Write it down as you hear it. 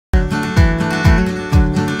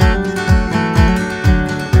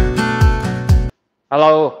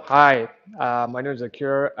Hello, hi. My name is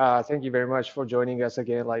Akir. Thank you very much for joining us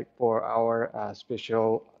again, like for our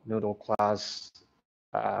special noodle class.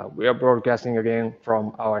 We are broadcasting again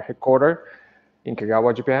from our headquarters in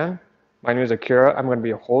Kagawa, Japan. My name is Akira. I'm going to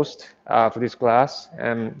be a host for this class,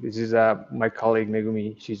 and this is my colleague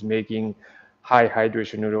Megumi. She's making high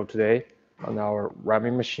hydration noodle today on our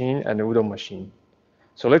ramen machine and udon machine.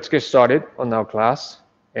 So let's get started on our class,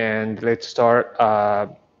 and let's start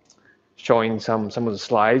showing some of the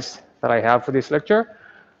slides that I have for this lecture.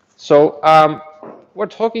 So we're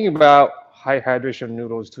talking about high hydration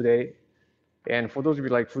noodles today. And for those of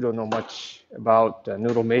you like who don't know much about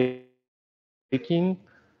noodle making,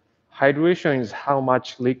 hydration is how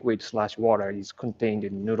much liquid/water is contained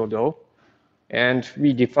in noodle dough. And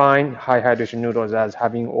we define high hydration noodles as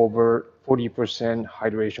having over 40%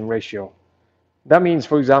 hydration ratio. That means,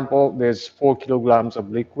 for example, there's 4 kilograms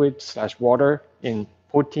of liquid/water in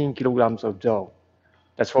 14 kilograms of dough.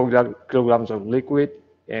 That's 4 kilograms of liquid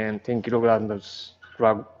and 10 kilograms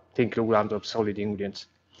of solid ingredients.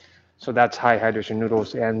 So that's high hydration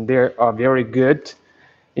noodles, and they are very good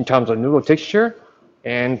in terms of noodle texture.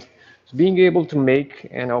 And being able to make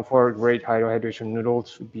and offer great high hydration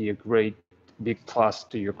noodles would be a great big plus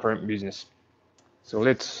to your current business. So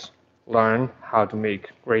let's learn how to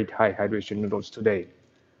make great high hydration noodles today.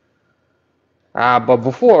 But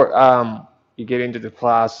before we get into the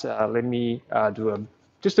class, let me do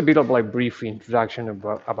just a bit of like brief introduction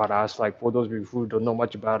about us. Like for those of you who don't know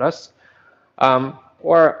much about us,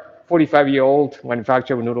 we're 45-year-old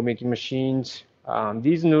manufacturer of noodle making machines.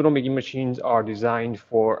 These noodle making machines are designed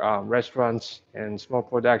for restaurants and small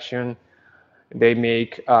production. They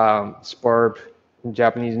make spurb,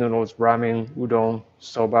 Japanese noodles, ramen, udon,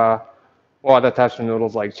 soba, or other types of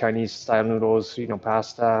noodles like Chinese style noodles,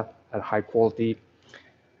 pasta at high quality.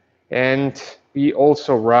 And we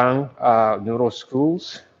also run noodle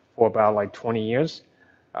schools for about like 20 years.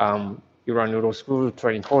 We run noodle school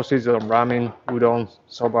training courses on ramen, udon,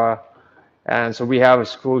 soba. And so we have a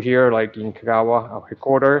school here like in Kagawa, our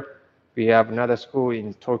headquarters. We have another school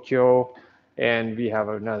in Tokyo, and we have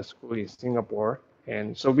another school in Singapore.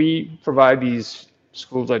 And so we provide these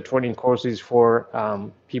schools like training courses for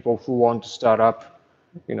people who want to start up,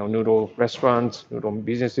 noodle restaurants, noodle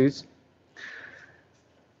businesses.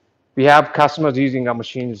 We have customers using our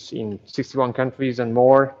machines in 61 countries and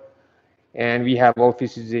more, and we have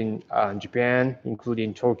offices in Japan,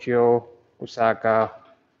 including Tokyo, Osaka,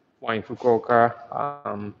 one in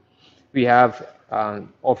Fukuoka. We have an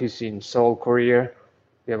office in Seoul, Korea.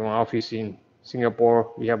 We have an office in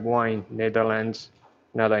Singapore. We have one in Netherlands,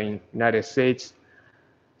 another in United States.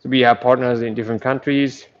 So we have partners in different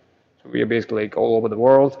countries. So we are basically like all over the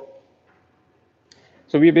world.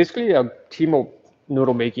 So we're basically a team of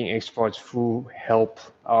noodle making experts who help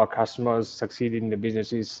our customers succeed in the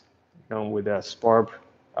businesses, with the Sparb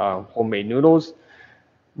homemade noodles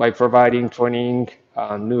by providing training,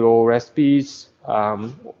 noodle recipes,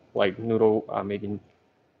 like noodle making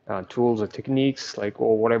tools or techniques, like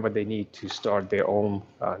or whatever they need to start their own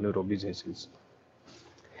noodle businesses.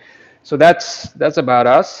 So that's about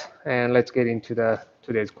us, and let's get into the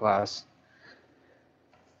today's class.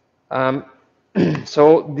 Um,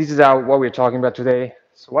 so this is what we're talking about today.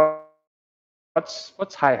 So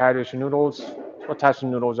what's high hydration noodles? What types of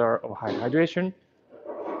noodles are of high hydration?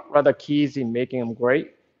 What are the keys in making them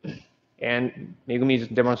great? And Megumi is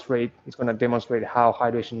going to demonstrate how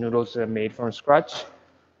hydration noodles are made from scratch,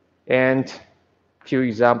 and few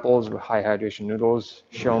examples of high hydration noodles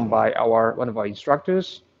shown by one of our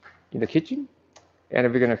instructors in the kitchen. And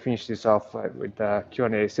we're going to finish this off with the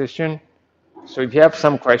Q&A session. So if you have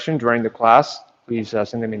some questions during the class, please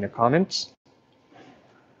send them in the comments.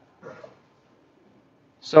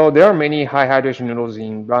 So there are many high hydration noodles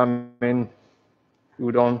in ramen,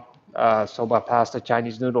 udon, soba, pasta,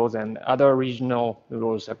 Chinese noodles, and other regional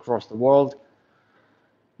noodles across the world.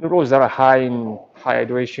 Noodles that are high in high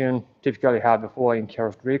hydration typically have the following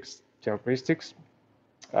characteristics.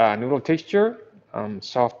 Noodle texture,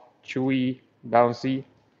 soft, chewy, bouncy,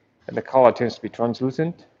 and the color tends to be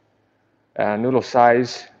translucent. Noodle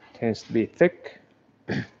size tends to be thick.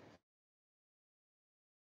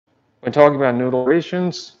 When talking about noodle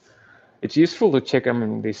variations, it's useful to check them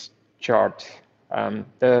in this chart.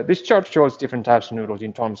 This chart shows different types of noodles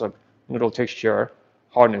in terms of noodle texture,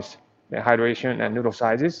 hardness, hydration, and noodle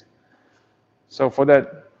sizes. So for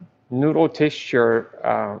the noodle texture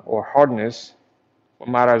or hardness, what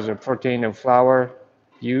matters is the protein and flour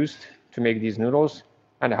used to make these noodles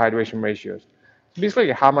and the hydration ratios. So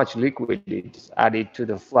basically, how much liquid is added to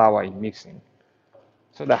the flour in mixing.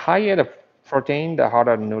 So the higher the protein, the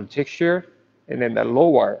harder the noodle texture, and then the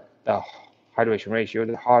lower the hydration ratio,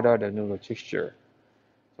 the harder the noodle texture.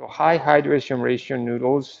 So high hydration ratio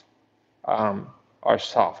noodles are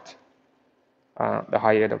soft. The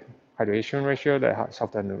higher the hydration ratio, the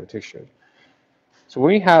softer noodle texture. So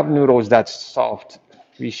when we have noodles that's soft,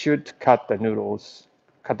 we should cut the noodle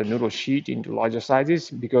sheet into larger sizes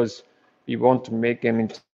because we want to make them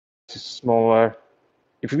into smaller.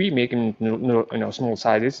 If we make them small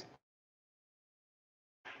sizes,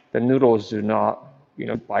 the noodles do not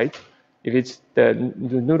bite. If it's the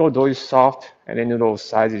noodle dough is soft and the noodle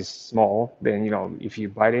size is small, then if you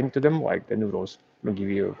bite into them, like the noodles will give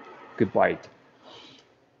you a good bite.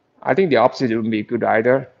 I think the opposite wouldn't be good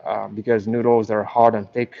either, because noodles that are hard and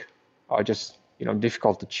thick are just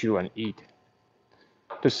difficult to chew and eat.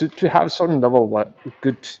 To have a certain level of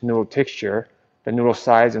good noodle texture, the noodle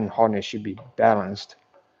size and hardness should be balanced.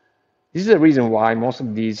 This is the reason why most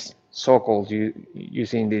of these circles you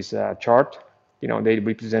see in this chart, they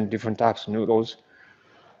represent different types of noodles.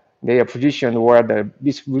 They are positioned where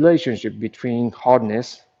this relationship between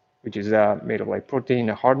hardness, which is made of like protein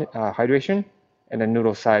and hydration, and the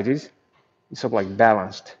noodle sizes is sort of like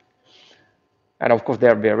balanced. And of course,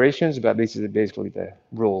 there are variations, but this is basically the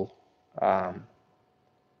rule, um,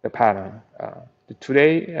 the pattern.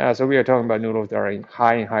 Today, so we are talking about noodles that are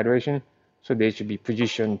high in hydration, so they should be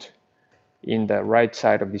positioned in the right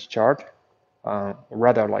side of this chart,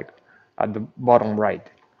 rather like at the bottom right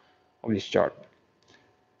of this chart.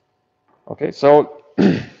 Okay, so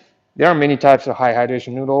there are many types of high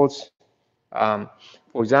hydration noodles. Um,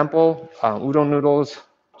 for example, udon noodles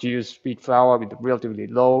use wheat flour with relatively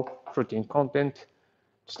low protein content,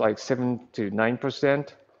 it's like 7 to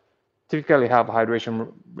 9%. Typically have a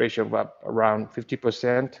hydration ratio of around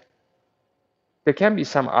 50%. There can be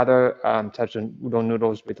some other types of udon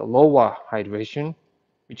noodles with a lower hydration,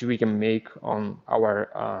 which we can make on our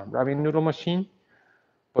ramen noodle machine.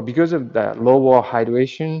 But because of the lower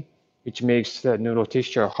hydration, which makes the noodle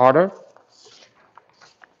texture harder,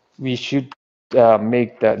 we should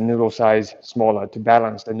make the noodle size smaller to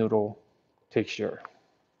balance the noodle texture.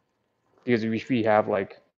 Because if we have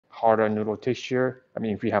like harder noodle texture, I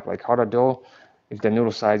mean, if we have like harder dough, if the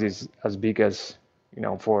noodle size is as big as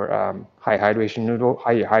for high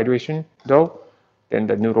hydration dough, then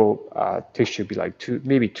the noodle texture be like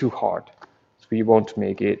maybe too hard. So we want to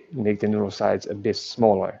make the noodle size a bit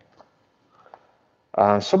smaller.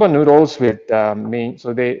 Soba noodles with main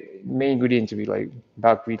ingredients to be like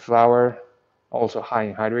buckwheat flour, also high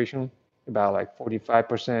in hydration, about like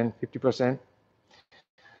 45%, 50%.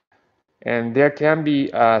 And there can be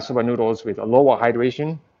soba noodles with a lower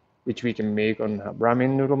hydration, which we can make on a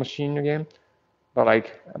ramen noodle machine again. But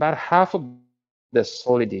like about half of the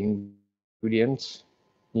solid ingredients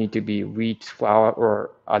need to be wheat flour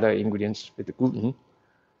or other ingredients with the gluten,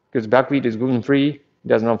 because buckwheat is gluten-free,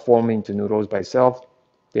 does not form into noodles by itself.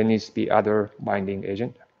 There needs to be other binding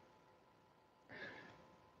agent.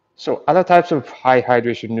 So other types of high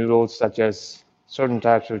hydration noodles, such as certain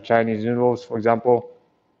types of Chinese noodles, for example,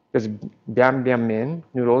 there's biam biam men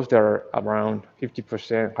noodles that are around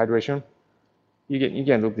 50% hydration. You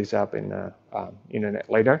can look this up in the internet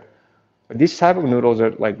later. But this type of noodles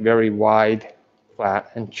are like very wide,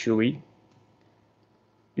 flat, and chewy.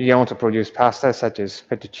 You can also produce pasta such as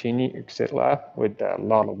fettuccine, etc., with a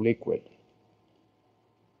lot of liquid.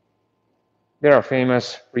 There are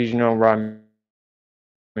famous regional ramen noodles in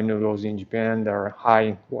Japan that are high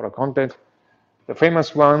in water content. The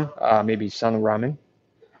famous one, maybe Sun Ramen,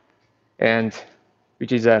 and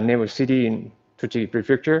which is a neighbor city in Tochigi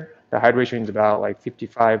Prefecture. The hydration is about like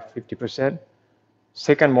 55, 50%.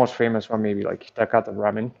 Second most famous one, maybe like Takata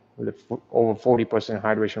Ramen, with over 40%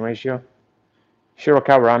 hydration ratio.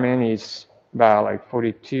 Shiroka Ramen is about like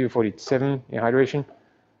 42, 47 in hydration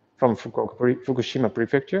from Fukushima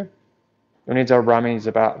Prefecture. Yoneza Ramen is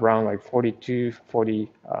about around like 42,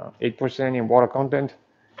 48% in water content,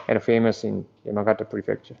 and famous in Yamagata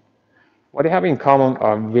Prefecture. What they have in common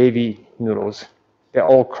are wavy noodles. They're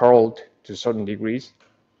all curled to certain degrees.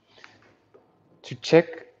 To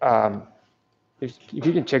check, if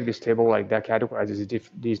you can check this table, like that categorizes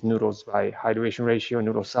these noodles by hydration ratio,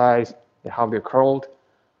 noodle size, and how they're curled.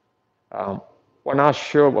 Um, we're not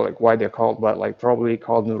sure like why they're called, but like probably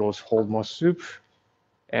called noodles hold more soup.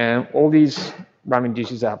 And all these ramen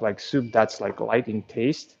dishes have like soup that's like light in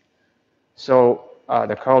taste. So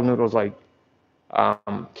the curled noodles like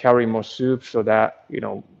carry more soup, so that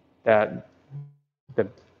that the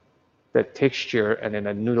the texture and then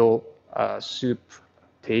the noodle soup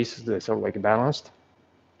taste is sort of like balanced.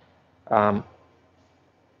 Um,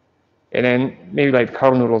 and then maybe like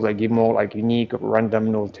curled noodles like give more like unique random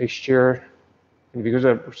noodle texture. And because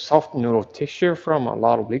of soft noodle texture from a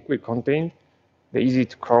lot of liquid contained, They're easy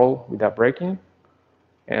to curl without breaking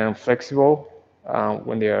and flexible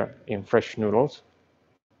when they're in fresh noodles.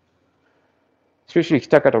 Especially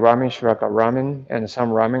Hitakata ramen, Shiraka ramen, and some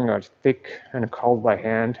ramen are thick and curled by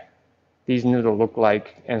hand. These noodles look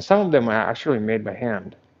like, and some of them are actually made by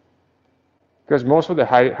hand. Because most of the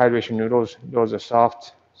hydration noodles, those are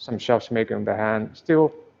soft. Some chefs make them by hand.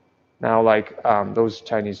 Still, now like those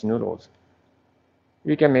Chinese noodles.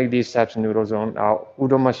 We can make these types of noodles on our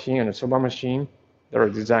udon machine and a soba machine that are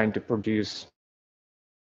designed to produce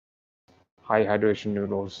high hydration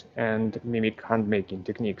noodles and mimic hand making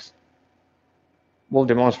techniques. We'll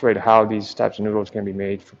demonstrate how these types of noodles can be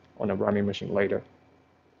made on a ramen machine later.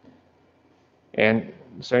 And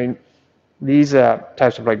so these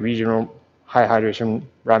types of like regional high hydration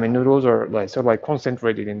ramen noodles are like sort of like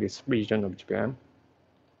concentrated in this region of Japan.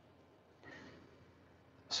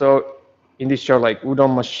 So in this chart, like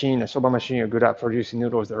udon machine and soba machine are good at producing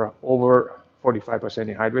noodles that are over 45%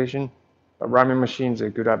 in hydration, but ramen machines are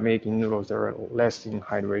good at making noodles that are less in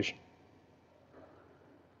hydration.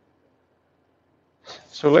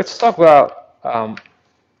 So let's talk about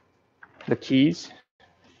the keys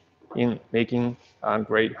in making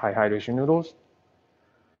great high hydration noodles.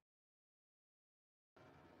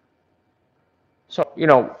 So,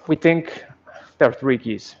 we think there are three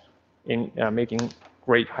keys in making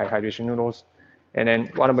great high hydration noodles. And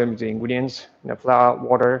then one of them is the ingredients, flour,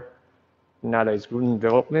 water, another is gluten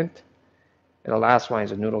development, and the last one is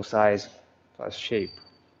the noodle size plus shape.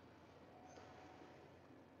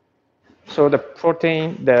 So the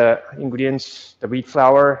protein, the ingredients, the wheat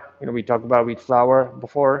flour, we talked about wheat flour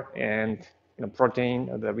before, and protein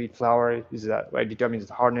of the wheat flour is what determines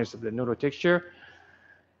the hardness of the noodle texture.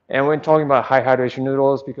 And when talking about high hydration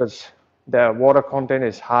noodles, because the water content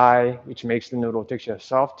is high, which makes the noodle texture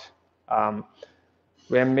soft.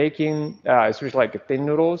 When making, especially like thin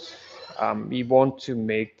noodles, we want to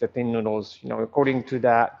make the thin noodles, according to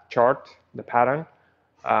that chart, the pattern.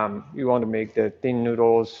 We want to make the thin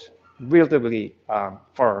noodles relatively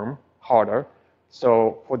firm, harder.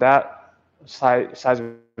 So for that size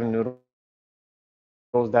of noodles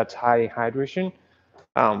that's high hydration,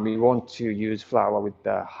 we want to use flour with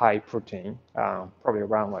the high protein, probably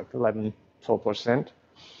around like 11, 12%.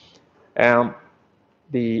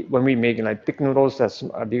 When we make like thick noodles that's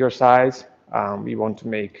a bigger size, we want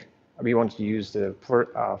to use the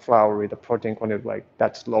flour with the protein content like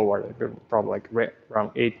that's lower, probably like around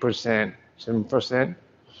 8%, 7%.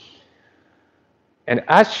 And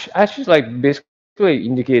ash is like basically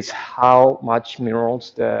indicates how much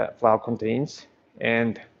minerals the flour contains,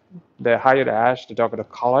 and the higher the ash, the darker the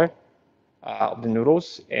color of the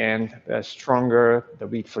noodles, and the stronger the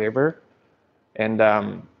wheat flavor. And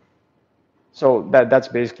so that's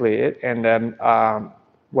basically it. And then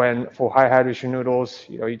when for high hydration noodles,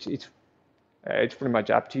 it's pretty much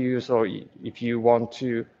up to you. So if you want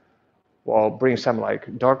to bring some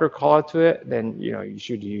like darker color to it, then you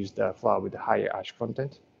should use the flour with the higher ash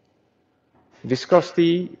content.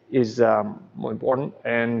 Viscosity is more important,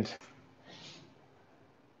 and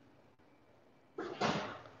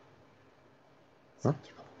huh?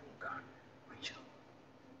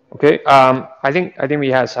 Okay. I think we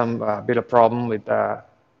had some bit of problem with the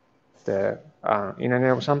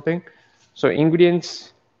internet or something. So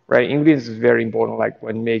ingredients, right? Ingredients is very important, like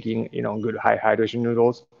when making good high hydration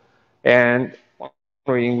noodles. And one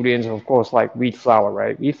of the ingredients, of course, like wheat flour,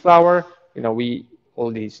 right? Wheat flour, we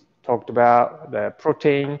already talked about the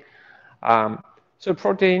protein. Um, so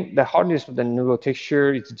protein, the hardness of the noodle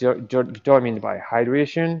texture is determined by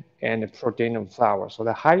hydration and the protein of flour. So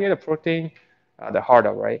the higher the protein, the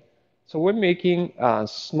harder, right? So we're making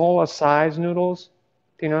smaller size noodles,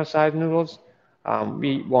 thinner size noodles.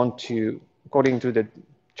 We want to, according to the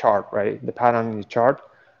chart, right? The pattern in the chart,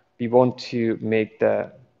 we want to make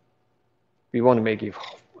the we want to make it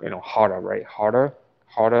harder, right? Harder,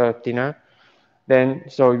 thinner. Then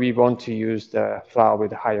so we want to use the flour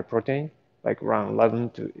with higher protein, like around 11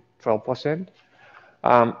 to 12%.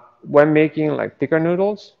 When making like thicker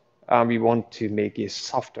noodles, we want to make it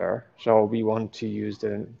softer, so we want to use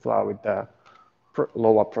the flour with the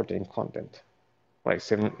lower protein content, like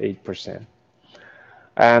 7, 8%.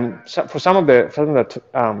 And so for some of the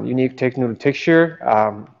unique noodle texture,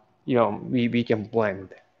 we can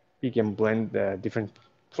blend. We can blend the different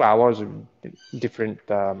flours with different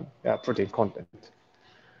protein content.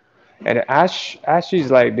 And ash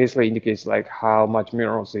is like basically indicates like how much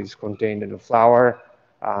minerals is contained in the flour.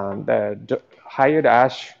 The higher the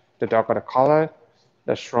ash, the darker the color,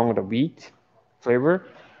 the stronger the wheat flavor.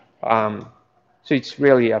 Um, so it's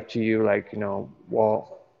really up to you. Like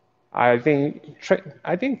I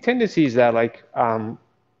think tendency is that like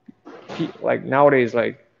like nowadays,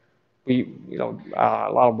 like we, a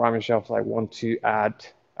lot of ramen chefs like want to add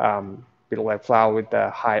bit of like flour with the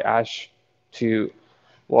high ash to,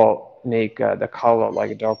 well, make the color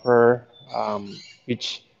like darker,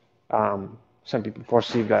 which some people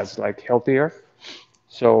perceive as like healthier.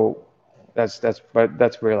 So but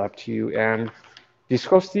that's really up to you. And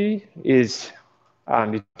viscosity is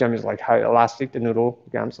determines like how elastic the noodle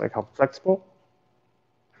becomes, like how flexible.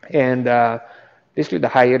 And basically, the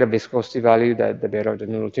higher the viscosity value, the better the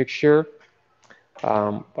noodle texture.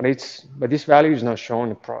 But this value is not shown in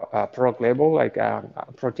the product label, like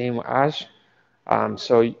protein ash.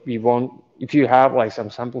 So we want, if you have like some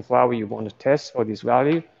sample flour you want to test for this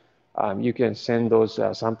value, you can send those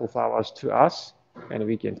sample flours to us, and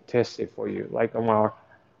we can test it for you, like on our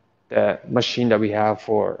the machine that we have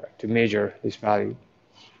for to measure this value.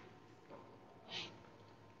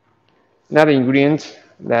 Another ingredient,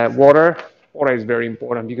 that water. Water is very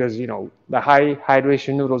important because the high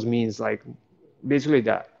hydration noodles means like basically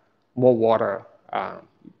that more water, uh,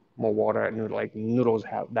 more water noodle, like noodles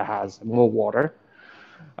have that has more water.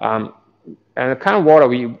 Um, and the kind of water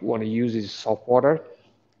we want to use is salt water.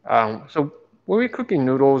 So when we're cooking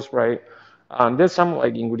noodles, right, there's some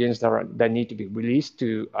like ingredients that need to be released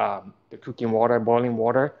to the cooking water, boiling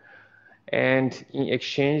water, and in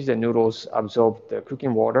exchange, the noodles absorb the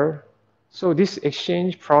cooking water. So this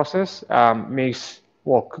exchange process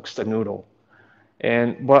cooks the noodle.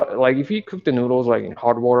 And but like if you cook the noodles like in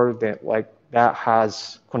hot water, then like that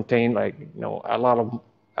has contained like a lot of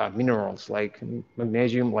minerals like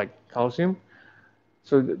magnesium, like calcium.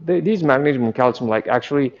 So these magnesium and calcium like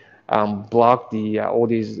actually block the all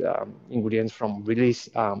these ingredients from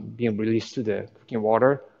being released to the cooking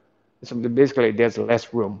water. So basically, there's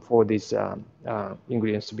less room for these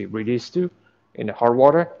ingredients to be released to in the hot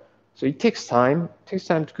water. So it takes time. It takes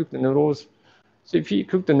time to cook the noodles. So if you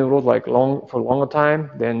cook the noodles like for a longer time,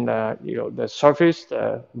 then the surface,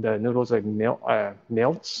 the noodles like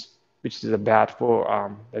melts, which is bad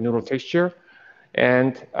for the noodle texture.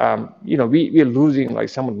 And we're losing like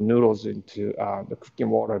some of the noodles into the cooking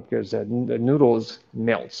water because the noodles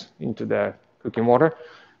melts into the cooking water.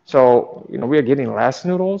 So we are getting less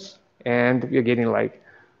noodles, and we are getting like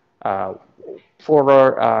uh,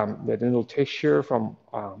 poorer the noodle texture from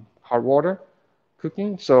hard water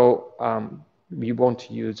cooking. So we want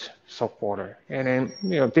to use salt water, and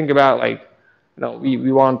then think about like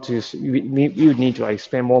we want to we would need to like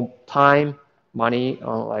spend more time, money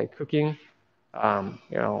on like cooking.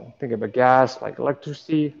 Think about gas, like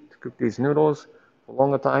electricity to cook these noodles for a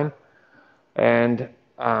longer time. And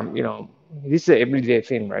this is an everyday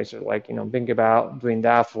thing, right? So like think about doing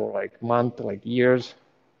that for like months, like years.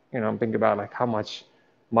 Think about like how much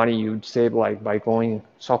money you'd save like by going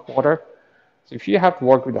soft water. So if you have to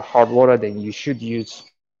work with the hard water, then you should use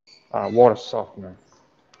water softener.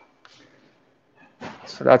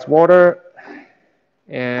 So that's water.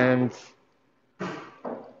 And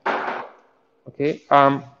okay,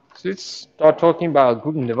 so let's start talking about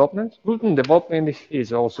gluten development. Gluten development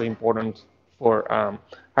is also important for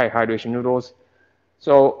high hydration noodles.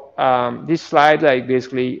 So this slide like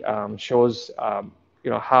basically shows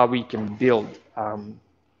how we can build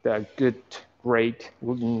the good, great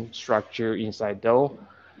gluten structure inside dough.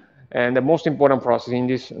 And the most important process in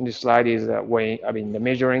this slide is the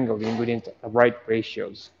measuring of the ingredient right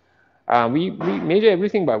ratios. We measure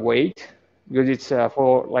everything by weight because it's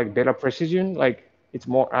for like better precision, like it's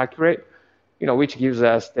more accurate, which gives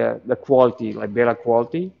us the quality, like better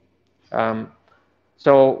quality. Um,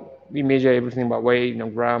 so we measure everything by weight,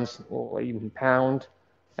 grams or even pound,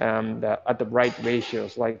 at the right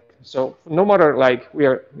ratios. Like so, no matter like we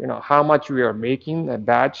are, how much we are making a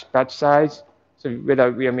batch size. So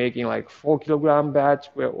whether we are making like 4 kilogram batch,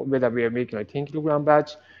 whether we are making like 10 kilogram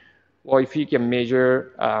batch, or if you can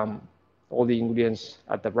measure all the ingredients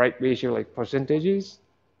at the right ratio, like percentages,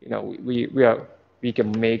 we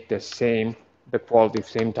can make the quality,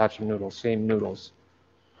 same types of noodles, same noodles.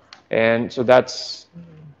 And so that's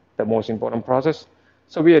the most important process.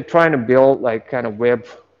 So we are trying to build like kind of web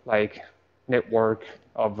like network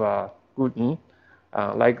of gluten,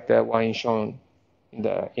 like the one shown in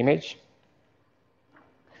the image.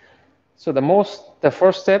 So the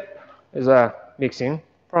first step is a mixing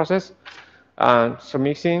process. So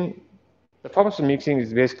the purpose of mixing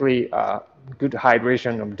is basically good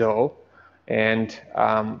hydration of dough, and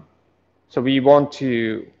so we want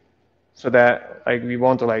to we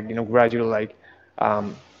want to like gradually like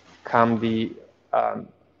um, come the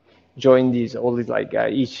join these all these like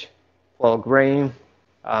each grain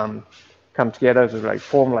um, come together to like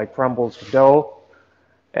form like crumbles of dough,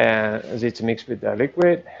 and as it's mixed with the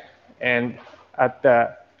liquid, and at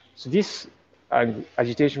the So this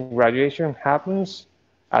agitation graduation happens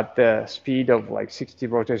at the speed of like 60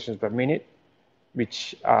 rotations per minute,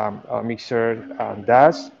 which a mixer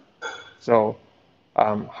does. So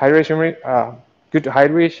hydration rate, good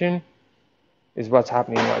hydration is what's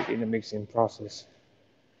happening like in the mixing process.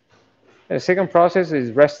 And the second process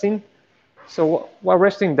is resting. So what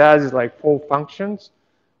resting does is like four functions.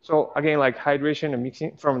 So again, like hydration and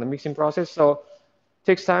mixing from the mixing process. So it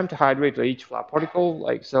takes time to hydrate each flat particle.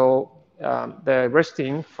 Like so, the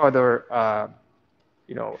resting further,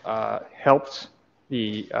 helps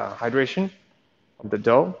the hydration of the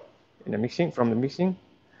dough in the mixing from the mixing,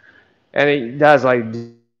 and it does like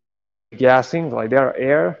degassing. Like there are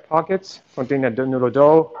air pockets containing the noodle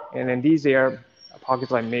dough, and then these air pockets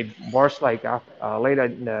like may burst like later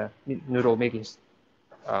in the noodle making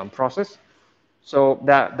process. So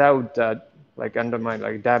that would like undermine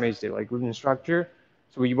like damage the like gluten structure.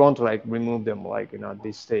 So we want to like remove them like at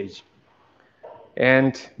this stage,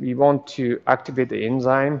 and we want to activate the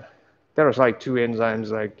enzyme. There's like two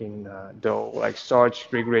enzymes like in dough, like starch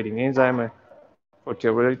regulating enzyme,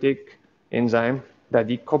 proteolytic enzyme that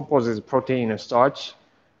decomposes protein and starch,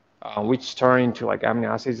 which turn into like amino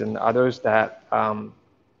acids and others that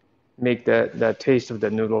make the taste of the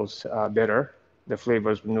noodles better, the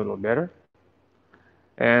flavors of noodle better.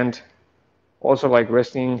 And also like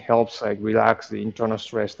resting helps like relax the internal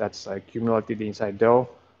stress that's like accumulated inside dough.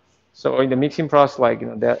 So in the mixing process,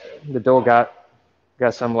 like that the dough got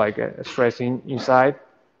some like stress inside,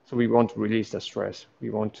 so we want to release the stress.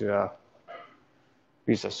 We want to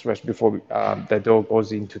release the stress before the dough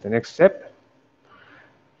goes into the next step.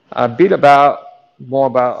 A bit about more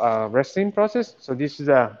about resting process. So this is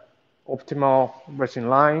a optimal resting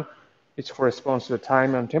line. It corresponds to the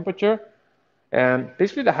time and temperature. And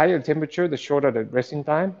basically, the higher the temperature, the shorter the resting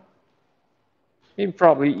time. It's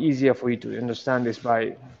probably easier for you to understand this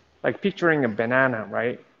by like picturing a banana,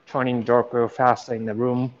 right? Turning darker faster in the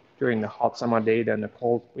room during the hot summer day than the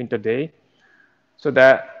cold winter day. So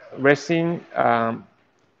that resting,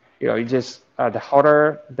 it just the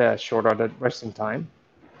hotter, the shorter the resting time.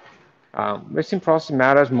 Resting process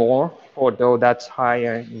matters more for dough that's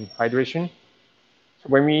higher in hydration. So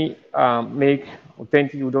when we make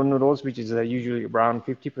authentic udon noodles, which is usually around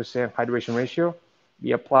 50% hydration ratio,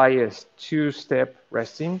 we apply a two-step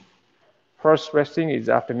resting. First resting is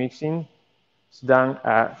after mixing. It's done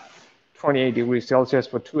at 28 degrees Celsius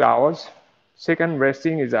for 2 hours. Second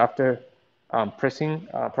resting is after pressing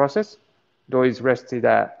process. Dough is rested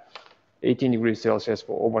at 18 degrees Celsius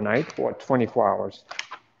for overnight for 24 hours.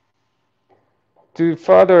 To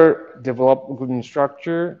further develop gluten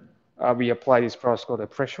structure, we apply this process called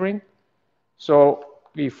pressuring. So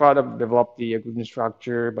we further develop the gluten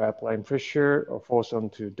structure by applying pressure or force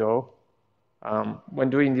onto dough. When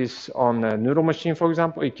doing this on a noodle machine, for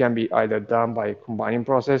example, it can be either done by combining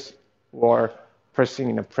process or pressing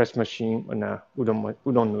in a press machine on a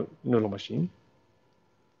udon noodle machine.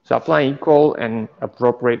 So applying equal and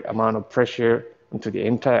appropriate amount of pressure into the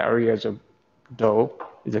entire areas of dough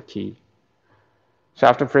is a key. So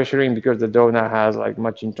after pressuring, because the dough now has like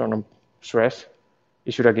much internal stress,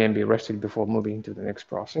 it should again be rested before moving to the next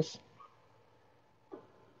process.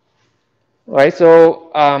 All right, so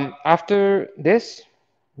after this,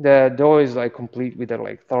 the dough is like complete with a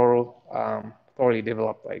like thoroughly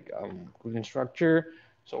developed like gluten structure.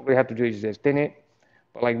 So all we have to do is just thin it,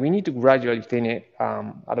 but like we need to gradually thin it,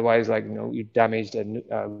 otherwise like you damage the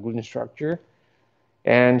gluten structure.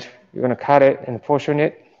 And you're gonna cut it and portion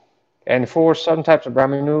it. And for some types of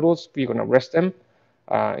ramen noodles, we're gonna rest them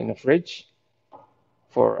in the fridge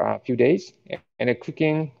for a few days, and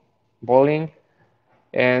cooking, boiling,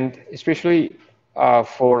 and especially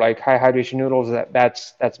for like high hydration noodles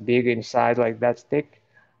that's big inside, like that's thick,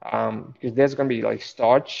 because there's gonna be like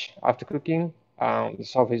starch after cooking the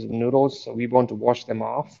surface of the noodles, so we want to wash them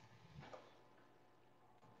off.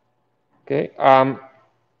 Okay,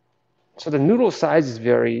 so the noodle size is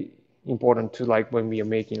very important to like when we are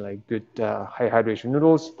making like good high hydration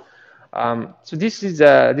noodles. So this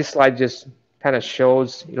slide just kind of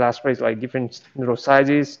shows illustrates like different noodle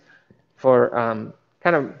sizes for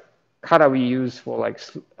kind of cutter we use for like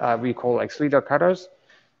we call like slider cutters,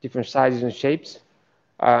 different sizes and shapes.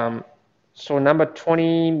 So number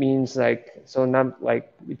 20 means like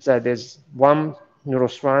like it's there's one noodle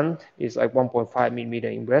strand is like 1.5 millimeter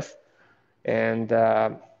in width, and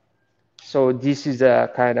so this is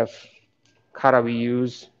a kind of cutter we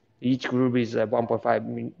use. Each groove is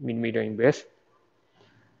 1.5 millimeter in width,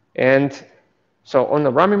 and so on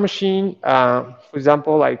the ramen machine, for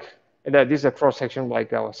example, like this is a cross section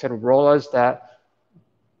like a set of rollers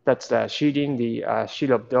that's sheeting the sheet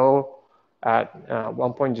of dough at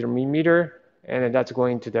 1.0 millimeter, and then that's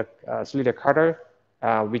going to the slider cutter,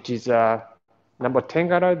 which is number 10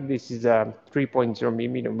 cutter. This is 3.0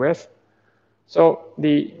 millimeter width. So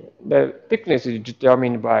the thickness is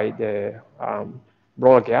determined by the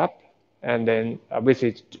roller gap, and then width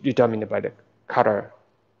is determined by the cutter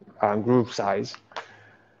groove size.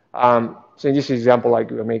 So in this example, like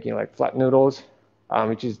we're making like flat noodles,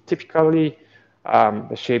 which is typically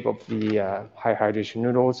the shape of the high hydration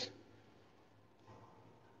noodles.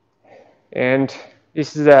 And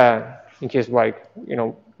this is in case like,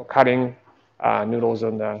 cutting noodles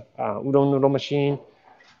on the udon noodle machine.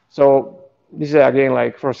 So this is again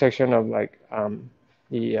like cross section of like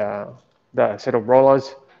the set of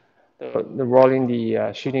rollers, the rolling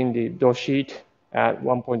the sheeting the dough sheet at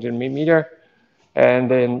 1.0 millimeter,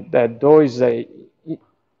 and then the dough is a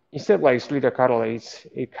instead of like slither cutter,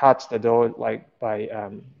 it cuts the dough like by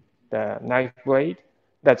the knife blade.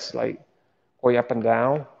 That's like going up and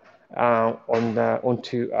down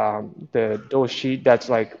onto the dough sheet that's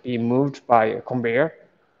like being moved by a conveyor.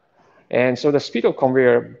 And so the speed of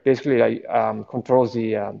conveyor basically like controls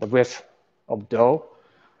the width of dough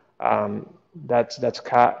um, that's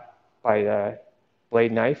cut by the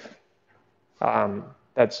blade knife.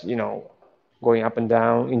 That's going up and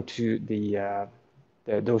down into the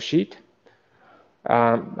dough sheet.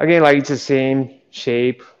 Again, like it's the same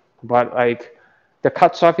shape, but like the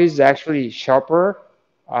cut surface is actually sharper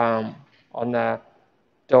on the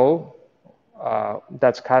dough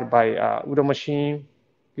that's cut by udon machine.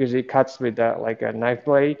 Usually cuts with like a knife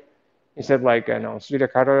blade instead of like slither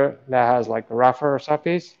cutter that has like a rougher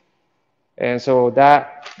surface. And so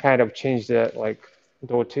that kind of changed the like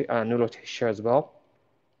noodle texture as well.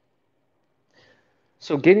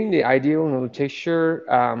 So getting the ideal noodle texture,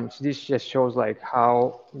 so this just shows like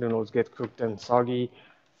how noodles get cooked and soggy.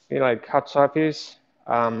 Like hot surface,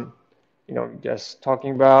 just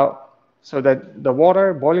talking about, so that the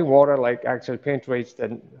water, boiling water, like actually penetrates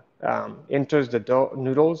the, enters the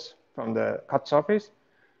noodles from the cut surface,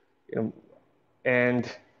 you know,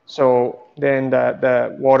 and so then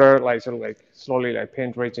the water like sort of like slowly like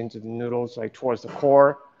penetrates into the noodles like towards the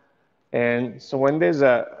core, and so when there's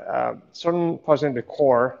a certain portion of the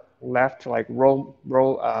core left, like raw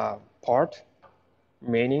part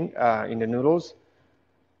remaining in the noodles,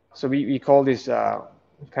 so we call this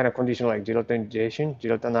kind of condition like gelatinization,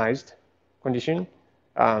 gelatinized condition.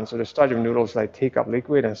 So the starch of noodles like take up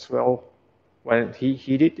liquid and swell when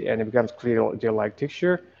heated, and it becomes clear gel-like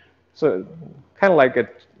texture. So kind of like a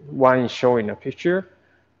wine showing a picture.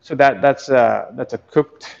 So that's a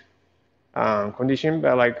cooked condition,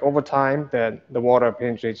 but like over time, the water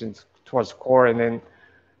penetrates towards the core, and then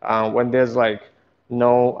when there's like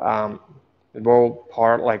no raw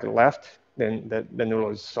part like left, then the noodle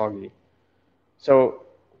is soggy. So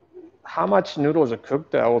how much noodles are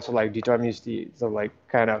cooked also like determines the like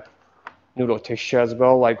kind of noodle texture as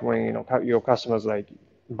well. Like when your customers like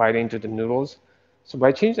bite into the noodles. So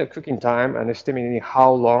by changing the cooking time and estimating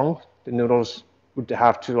how long the noodles would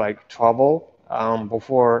have to like travel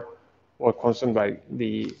before or consumed by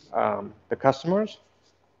the customers,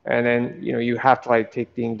 and then you have to like take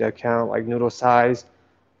into account like noodle size,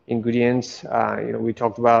 ingredients. We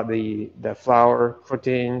talked about the flour,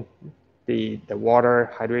 protein, the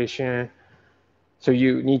water, hydration. So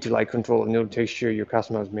you need to like control the noodle texture your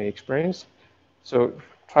customers may experience. So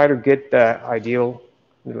try to get the ideal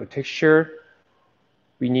noodle texture.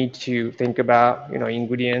 We need to think about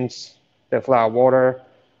ingredients, the flour, water,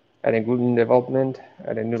 and then gluten development,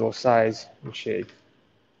 and then noodle size and shape.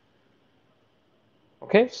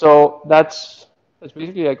 Okay, so that's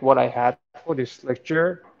basically like what I had for this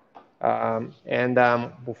lecture. And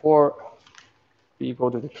before we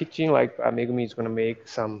go to the kitchen, like Megumi is going to make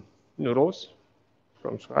some noodles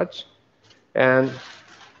from scratch. And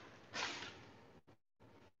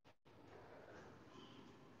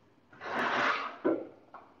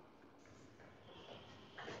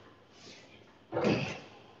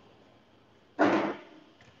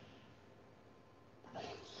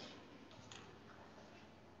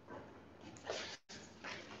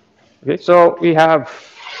okay, so we have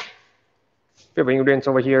ingredients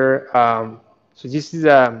over here. So this is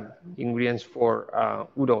ingredients for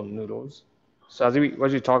udon noodles. So as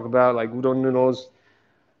we talked about, like udon noodles,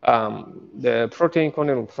 the protein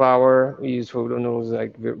content of flour we use for udon noodles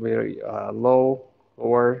like very lower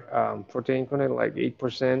protein content, like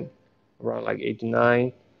 8%, around like 8 to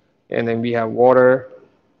 9. And then we have water,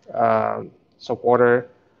 soap water,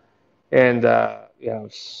 and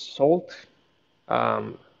salt.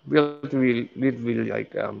 Really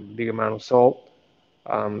like big amount of salt.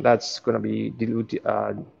 That's going to be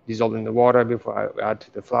dissolved in the water before I add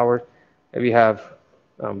to the flour. and we have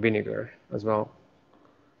vinegar as well.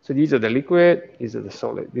 So these are the liquid, these are the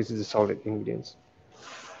solid. This is the solid ingredients.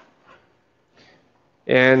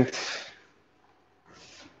 And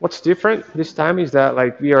what's different this time is that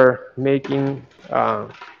like we are making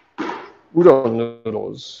udon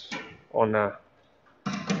noodles on a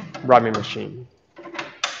ramen machine.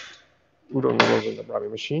 Udon noodles in the ramen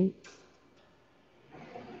machine.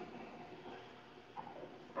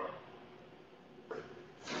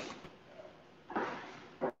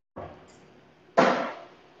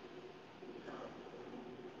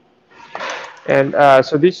 And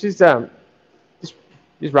so this this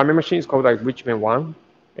ramen machine is called like Richmond One,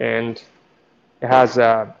 and it has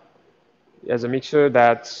a mixer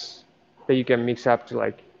that you can mix up to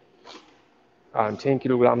like 10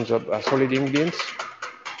 kilograms of solid ingredients,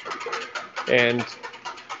 and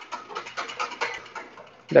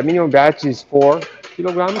the minimum batch is 4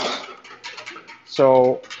 kilograms.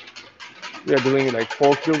 So we are doing like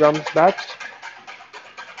 4 kilograms batch.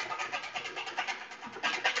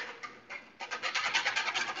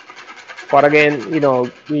 But again, we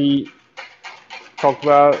talked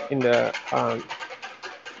about in the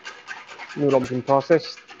noodle making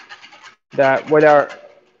process that whether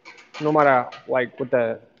no matter like what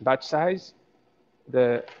the batch size,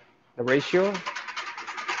 the the ratio,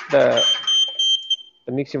 the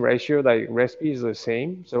the mixing ratio, like recipe is the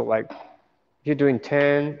same. So like if you're doing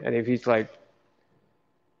 10, and if it's like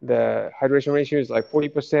the hydration ratio is like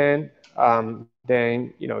 40%,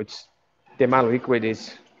 then it's the amount of liquid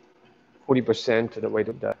is 40% to the weight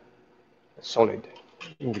of the solid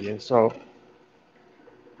ingredients. So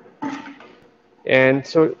and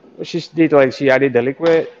so she did like she added the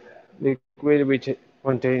liquid which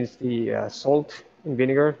contains the salt and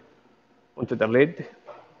vinegar onto the lid,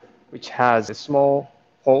 which has small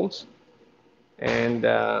holes, and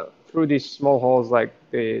through these small holes, like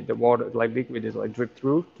the water, like liquid, is like drip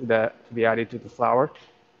through to be added to the flour.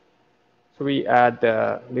 So we add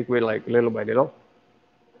the liquid like little by little,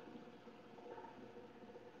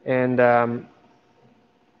 and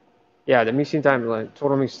yeah, the mixing time, like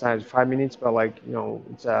total mixing time is 5 minutes, but like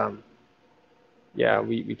it's yeah,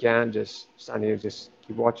 we can't just stand here just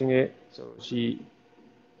keep watching it. So she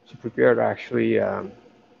prepared actually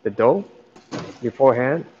the dough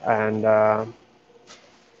beforehand, and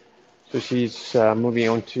so she's moving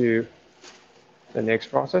on to the next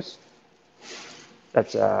process.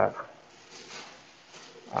 That's um,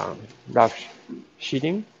 rough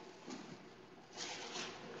sheeting.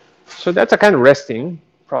 So that's a kind of resting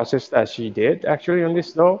process that she did actually on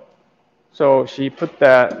this dough. So she put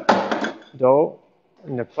the dough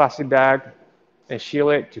in a plastic bag and seal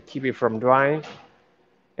it to keep it from drying,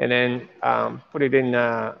 and then put it in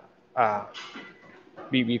uh,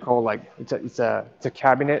 we call like it's a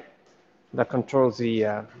cabinet that controls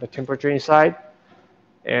the temperature inside,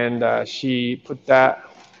 and she put that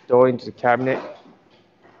dough into the cabinet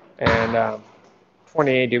and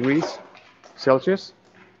 28 degrees Celsius.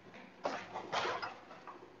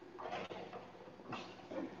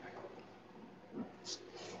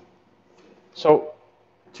 So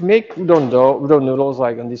to make udon noodles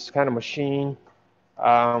like on this kind of machine,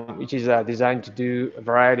 which is designed to do a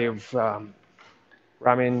variety of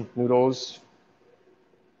ramen noodles,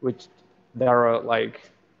 which that are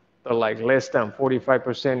like less than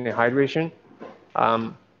 45% in hydration.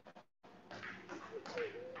 Um,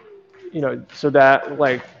 so that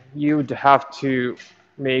like you'd have to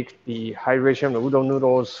make the hydration of the udon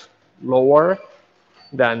noodles lower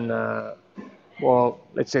than well,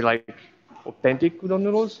 let's say like authentic udon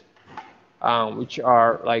noodles, which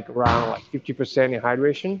are like around like 50% in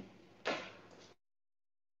hydration.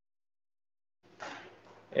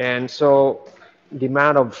 And so the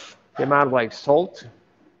amount of like salt,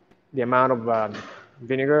 the amount of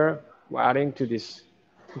vinegar we're adding to this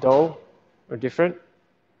dough are different.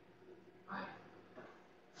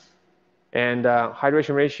 And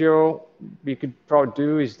hydration ratio we could probably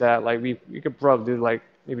do is that like we could probably do like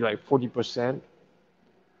maybe like 40%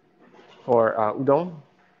 for udon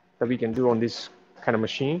that we can do on this kind of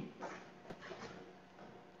machine.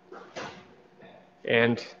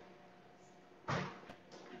 And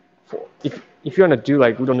if you want to do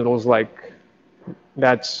like udon noodles like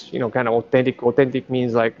that's kind of authentic. Authentic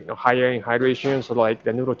means like higher in hydration, so like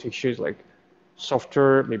the noodle texture is like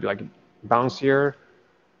softer, maybe like bouncier,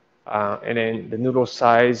 and then the noodle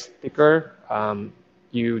size thicker.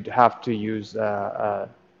 You'd have to use a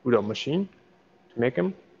udon machine to make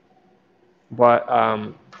them. But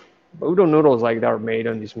udon noodles like that are made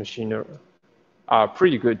on this machine are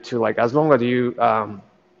pretty good too. Like as long as you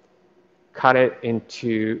cut it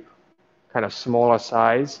into kind of smaller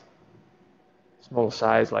size, small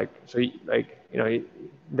size, like so like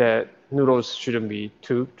the noodles shouldn't be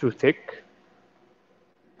too thick,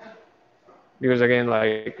 because again,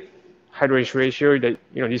 like hydration ratio that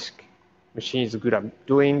this machine is good at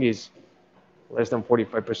doing is less than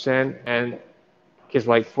 45%, and it's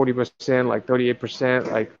like 40%, like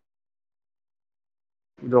 38%, like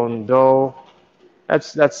udon dough.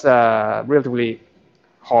 That's relatively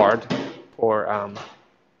hard for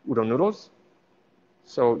udon noodles.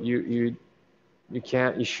 So you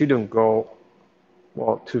shouldn't go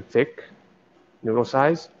well too thick noodle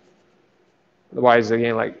size. Otherwise,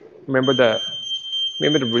 again, like remember the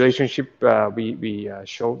relationship we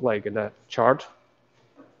showed like in the chart.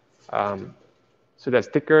 Um, so that's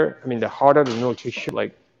thicker. I mean, the harder the noodle tissue,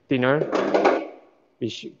 like thinner,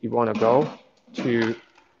 you want to go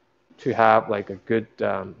to have like a good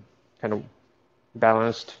kind of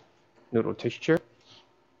balanced noodle texture.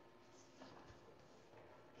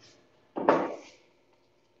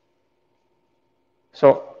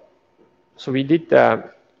 So so we did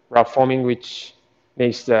the rough forming, which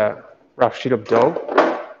makes the rough sheet of dough.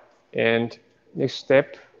 And next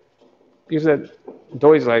step, because the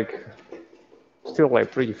dough is like still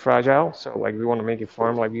like pretty fragile, so like we want to make it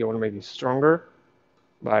firm, like we want to make it stronger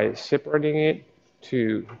by separating it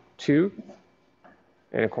to two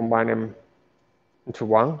and combine them into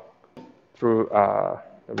one through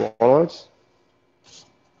the rollers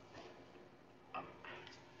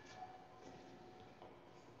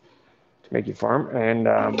to make it firm. And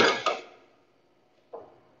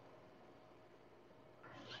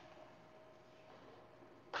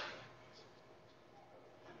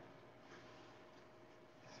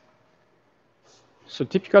so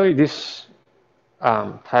typically this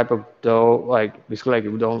type of dough, like basically like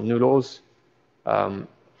udon noodles, um,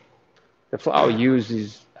 the flour used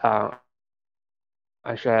is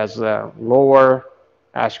actually has a lower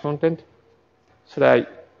ash content, so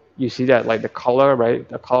that you see that like the color, right?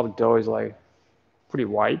 The color of the dough is like pretty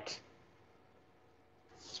white.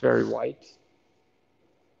 It's very white,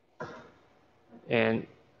 and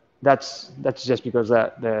that's just because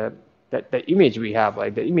the image we have,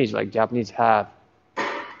 like the image like Japanese have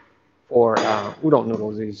for udon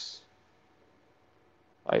noodles is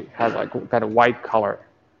like has like kind of white color.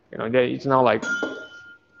 It's not like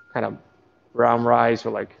kind of brown rice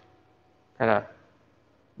or like kind of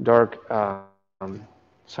dark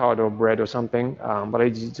sourdough bread or something, but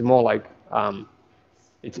it's more like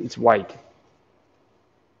it's white.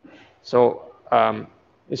 So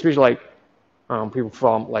especially like people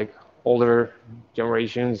from like older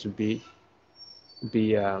generations would be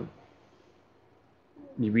be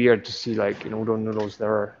weird to see like udon noodles that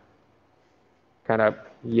are kind of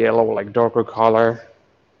yellow, like darker color.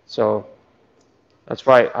 So that's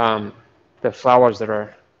why the flours that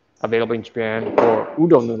are available in Japan for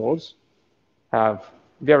udon noodles have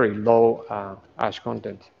very low ash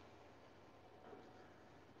content.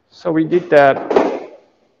 So we did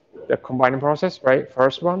the combining process, right?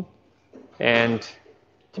 First one, and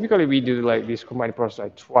typically we do like this combining process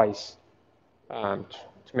like twice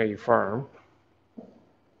to make it firm.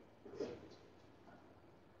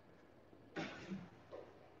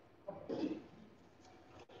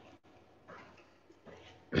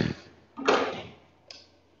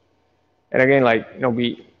 And again, like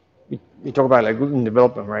we talk about like gluten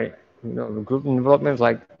development, right? The gluten development is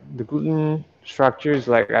like the gluten structure is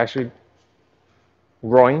like actually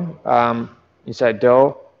growing inside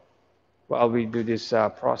dough while we do this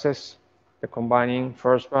process, the combining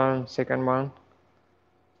first one, second one,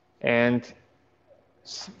 and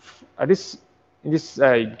at this in this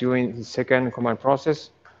doing the second combine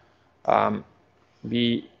process, um,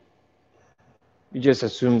 we we just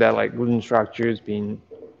assume that like gluten structure is being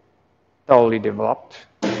thoroughly developed,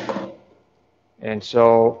 and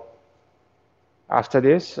so after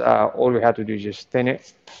this, all we have to do is just thin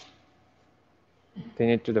it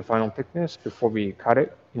to the final thickness before we cut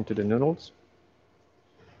it into the noodles.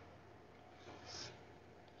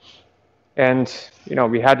 And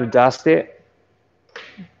we had to dust it.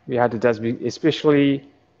 We had to dust, especially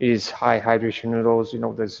is high hydration noodles.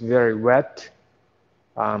 That's very wet,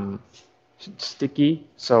 um, sticky.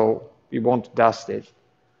 So we want to dust it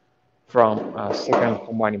from a second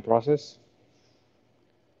combining process.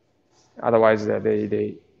 Otherwise,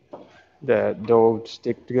 the dough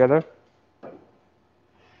stick together.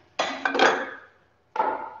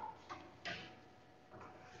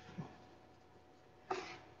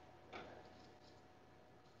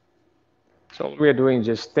 So what we are doing is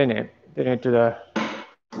just thin it to the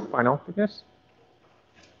final thickness.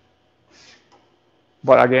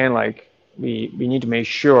 But again, like we need to make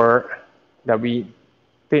sure that we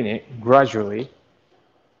thin it gradually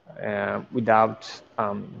without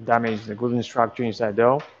damage the gluten structure inside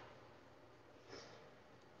dough.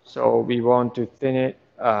 So we want to thin it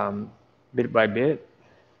bit by bit.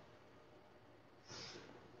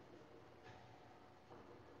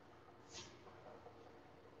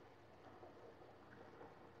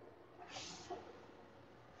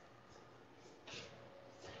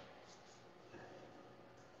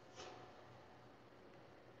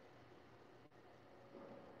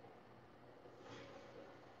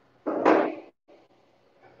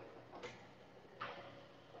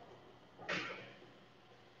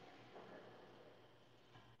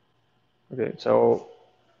 Okay, so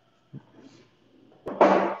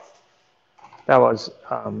that was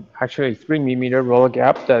actually 3 mm roller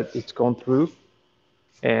gap that it's gone through,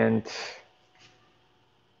 and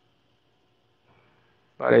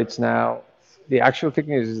but it's now the actual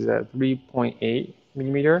thickness is 3.8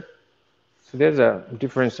 millimeter. So there's a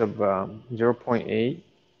difference of 0.8.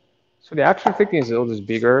 So the actual thickness is always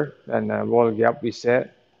bigger than the roller gap we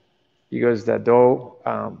set because the dough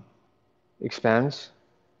expands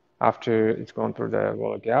after it's gone through the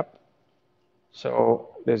roller gap. So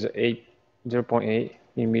there's a 0.8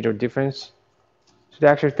 millimeter difference. So the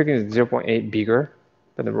actual thickness is 0.8 bigger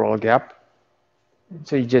than the roller gap.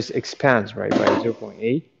 So it just expands, right, by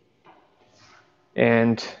 0.8.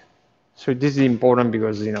 And so this is important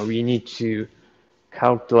because we need to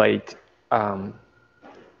calculate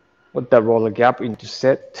what the roller gap we need to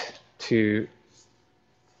set to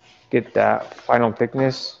get that final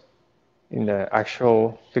thickness in the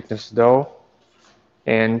actual thickness dough.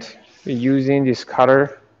 And we're using this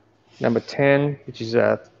cutter number 10, which is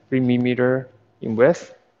a 3 mm in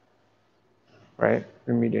width, right?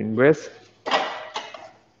 3 mm in width.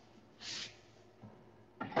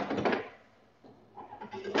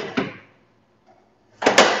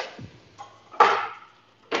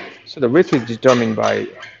 So the width is determined by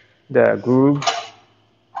the groove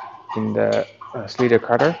in the slither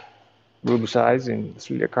cutter, groove size in the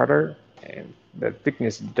slither cutter, and the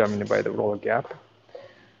thickness is determined by the roller gap.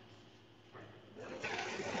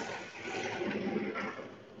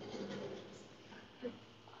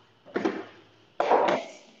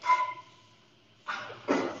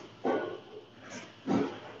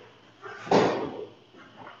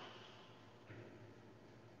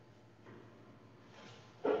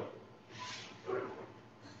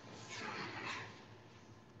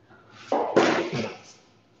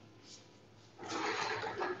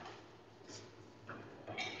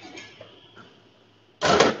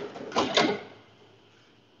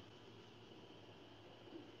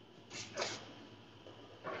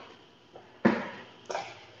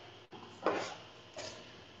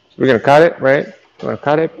 So we're gonna cut it, right? We're gonna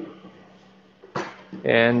cut it,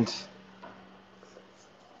 and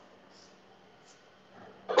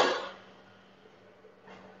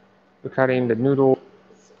we're cutting the noodle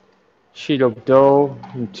sheet of dough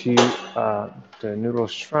into the noodle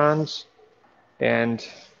strands, and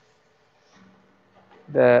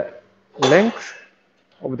the length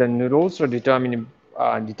of the noodles are determined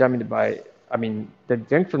by, I mean, the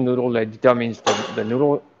length of noodle that determines the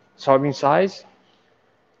noodle serving size,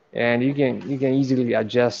 and you can easily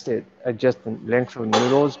adjust the length of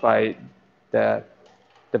noodles by the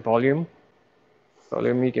the volume.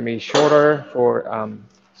 Volume you can make it shorter for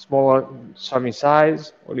smaller serving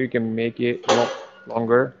size, or you can make it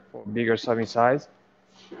longer for bigger serving size.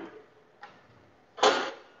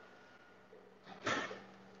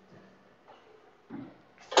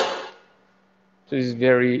 So it's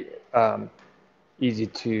very easy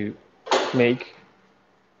to make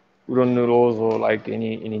udon noodles or like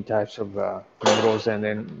any types of noodles, and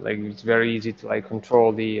then like it's very easy to like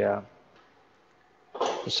control the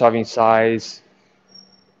serving size,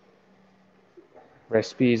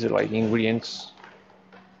 recipes, or like ingredients,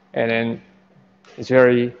 and then it's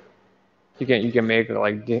very you can make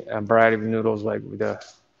like a variety of noodles like with the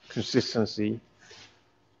consistency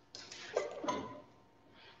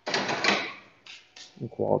and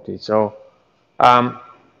quality. Um,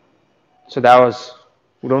 so that was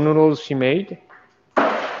udon noodles she made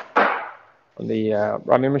on the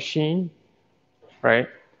ramen machine, right?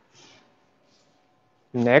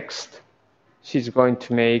 Next, she's going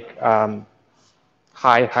to make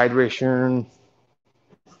high hydration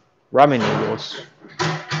ramen noodles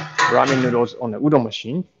on the udon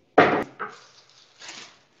machine.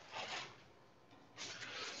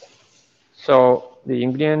 So the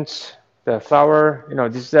ingredients, the flour,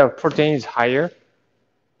 this protein is higher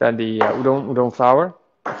than the udon flour.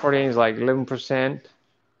 The protein is like 11%,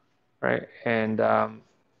 right? And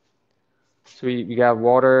so we got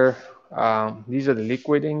water. These are the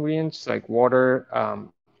liquid ingredients like water,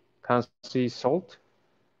 constantly salt,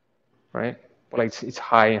 right? But like it's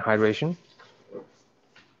high in hydration.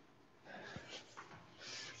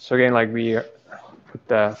 So again, like we put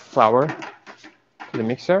the flour to the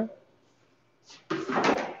mixer.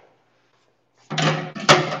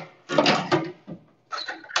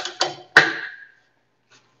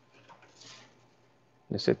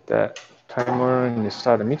 You set the timer and you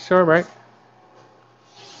start the mixer, right?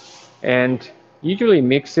 And usually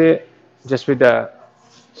mix it just with the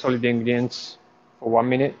solid ingredients for 1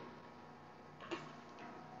 minute.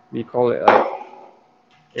 We call it like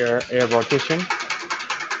air rotation.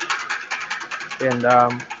 And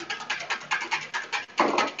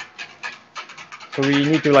so we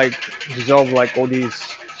need to like dissolve like all these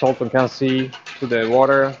salt and calcium to the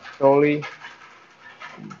water slowly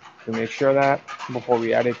to make sure that before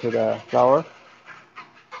we add it to the flour.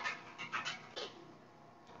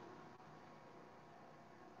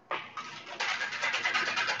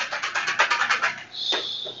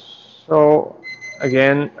 So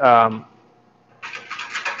again,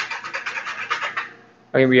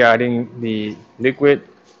 again we are adding the liquid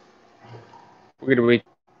with which,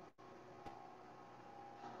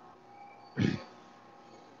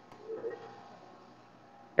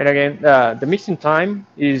 and again the mixing time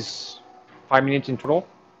is 5 minutes in total,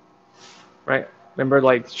 right? Remember,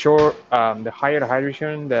 like short, the higher the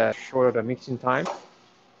hydration, the shorter the mixing time.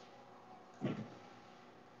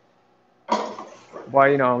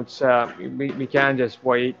 But you know, it's we can't just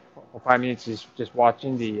wait for 5 minutes just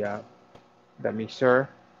watching the mixer,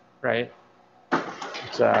 right?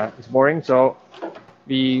 It's boring. So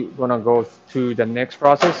we gonna go to the next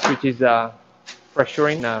process, which is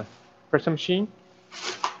pressuring a pressure machine.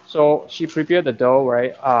 So she prepared the dough,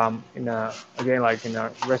 right? In a again like in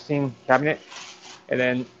a resting cabinet, and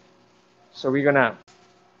then so we're gonna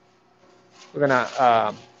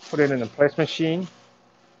put it in a press machine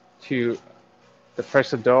to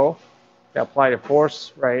press the dough, to apply the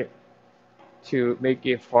force, right, to make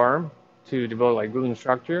it firm, to develop like gluten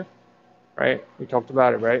structure, right? We talked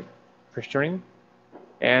about it, right? Pressuring.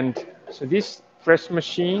 And so this press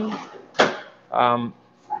machine um,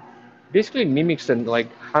 basically mimics the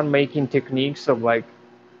like hand making techniques of like,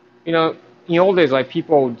 you know, in old days like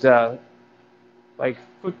people would like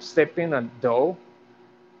foot step in a dough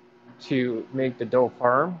to make the dough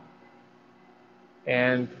firm.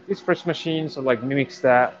 And this press machine so like mimics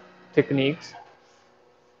that techniques.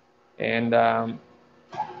 And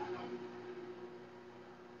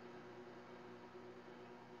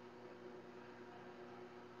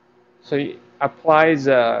so it applies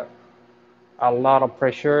a lot of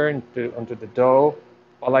pressure onto the dough,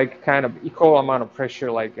 but like kind of equal amount of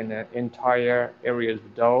pressure like in the entire areas of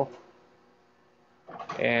the dough.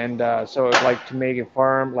 And so it's like to make it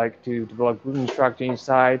firm, like to develop gluten structure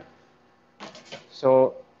inside.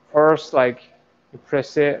 So first like you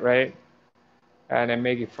press it, right? And then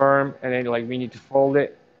make it firm, and then like we need to fold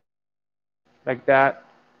it like that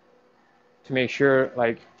to make sure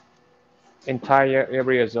like entire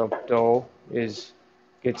areas of dough is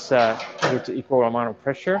gets equal amount of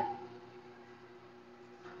pressure.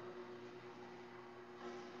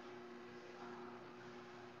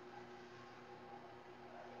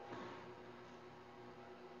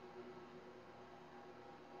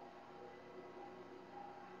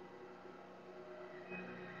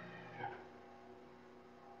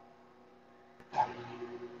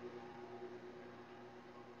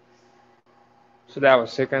 So that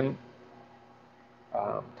was second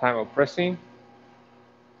time of pressing.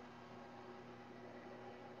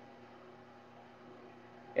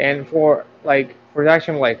 And for like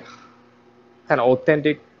production, like kind of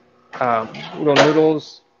authentic udon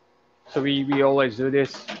noodles, so we always do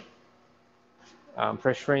this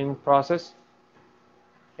pressuring process.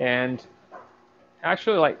 And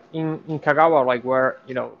actually, like in Kagawa, like where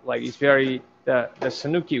you know, like it's very the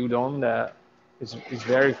Sanuki udon is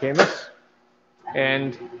very famous,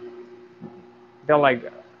 and they're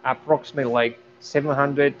like approximately like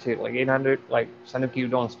 700 to like 800 like Sanuki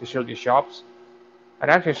udon specialty shops. And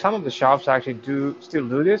actually, some of the shops actually do still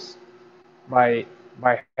do this by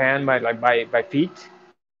hand, by feet.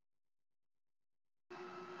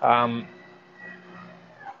 Um,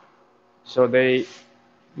 so they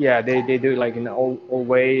do it like in an old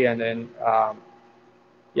way, and then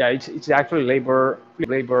yeah, it's actually labor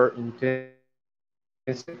intensive.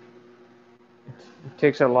 It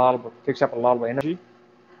takes up a lot of energy,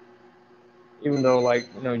 even though like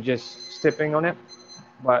you know just stepping on it.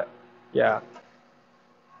 But yeah,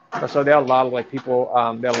 so there are a lot of like people.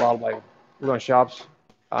 There are a lot of like udon shops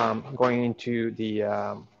going into the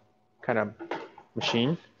kind of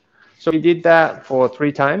machine. So we did that for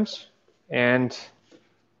 3 times, and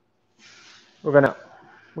we're gonna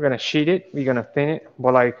we're gonna sheet it, we're gonna thin it,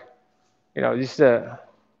 but like this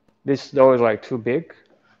dough is like too big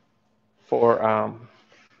for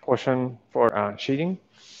portion for sheeting,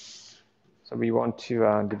 so we want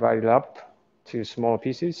to divide it up to smaller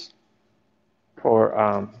pieces for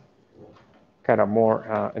kind of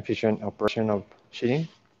more efficient operation of sheeting.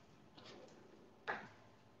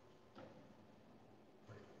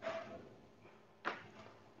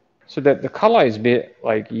 So the color is a bit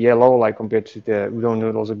like yellow, like compared to the udon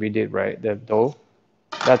noodles that we did, right? The dough.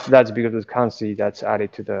 That's because of the kansi that's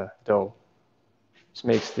added to the dough. This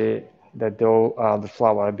makes the dough, the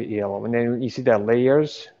flour a bit yellow. And then you see the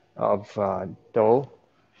layers of dough,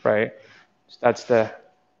 right? So that's the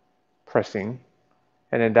pressing,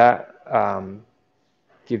 and then that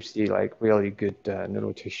gives the like really good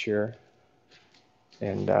noodle texture,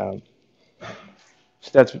 and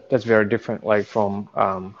so that's very different, like from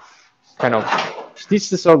kind of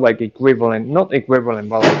this is sort of like equivalent, not equivalent,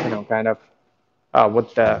 but like kind of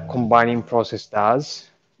what the combining process does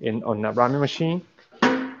in on a ramen machine.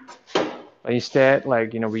 But instead,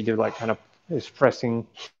 like we do like kind of this pressing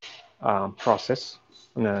process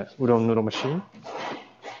on a udon noodle machine,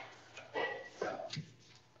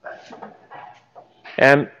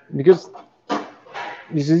 and because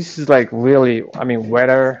this is like really, I mean,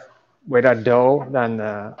 wetter dough than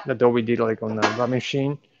the dough we did like on the ramen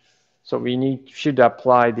machine. So we should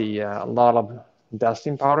apply the a lot of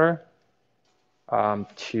dusting powder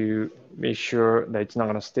to make sure that it's not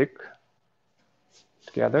gonna stick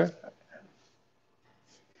together.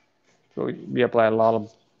 So we apply a lot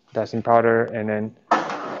of dusting powder, and then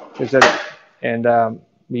there's a, and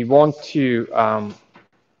we want to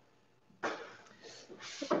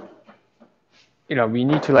we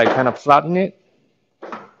need to like kind of flatten it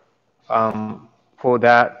for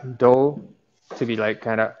that dough to be like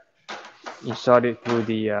kind of inserted through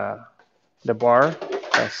the bar,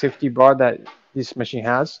 safety bar that this machine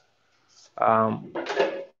has. Um,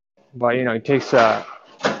 but it takes a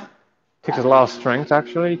lot of strength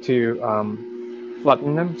actually to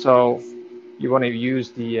flatten them. So you want to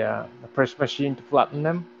use the press machine to flatten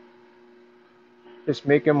them. Just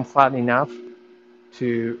make them flat enough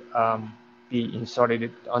to be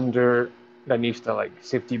inserted underneath the like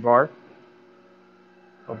safety bar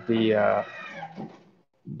of the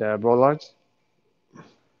rollers.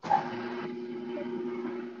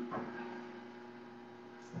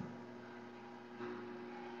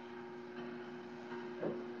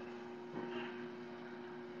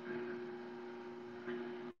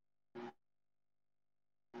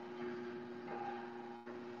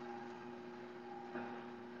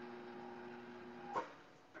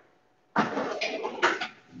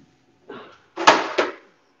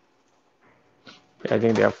 I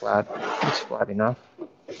think they're flat. It's flat enough.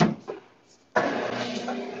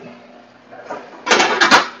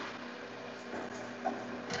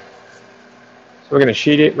 So we're gonna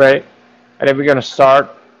sheet it, right? And then we're gonna start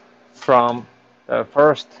from the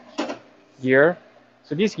first gear.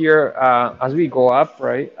 So this gear, as we go up,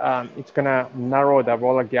 right, it's gonna narrow the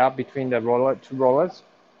roller gap between the two rollers.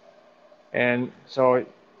 And so,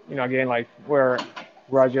 again, like we're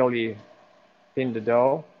gradually thin the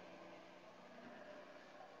dough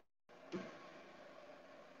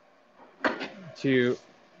to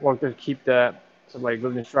work to keep the like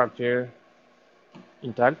gluten structure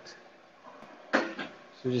intact.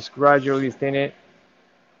 So just gradually thin it,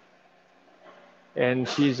 and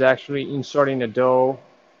she's actually inserting the dough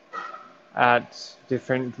at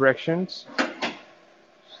different directions.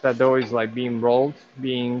 So that dough is like being rolled,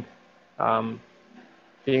 um,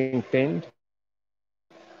 being thinned,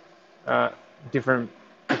 uh, different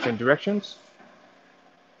different directions.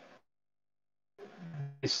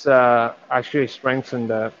 This actually strengthens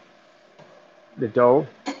the dough,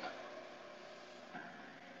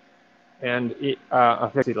 and it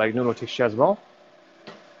affects it like noodle texture as well.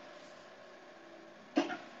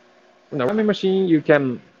 In the ramen machine, you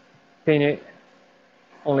can thin it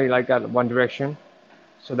only like at one direction,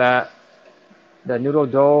 so that the noodle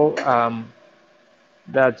dough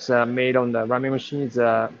that's made on the ramen machine is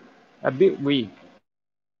a bit weak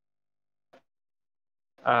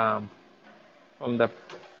um, from the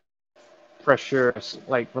pressure,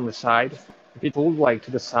 like from the side. If it pulled like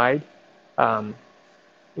to the side, um,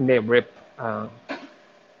 it may rip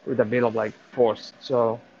with a bit of like force.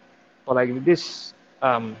 So, but like this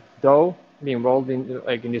dough being rolled in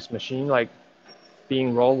like in this machine, like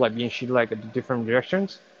being rolled, like being sheeted like in different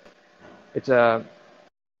directions, it's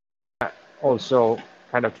also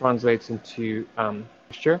kind of translates into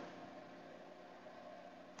texture.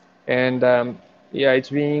 And yeah, it's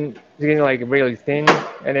getting like really thin,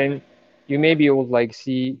 and then you may be able to like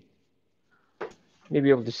see may be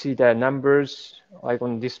able to see the numbers like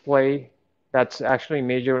on display. That's actually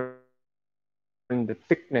measuring the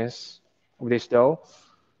thickness of this dough.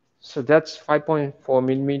 So that's 5.4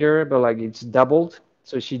 millimeter, but like it's doubled.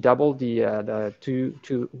 So she doubled the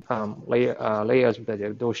layers of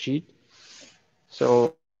the dough sheet.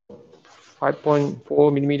 So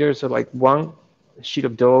 5.4 millimeters, so like one sheet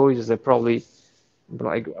of dough is probably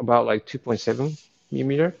like about like 2.7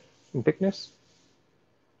 millimeter in thickness.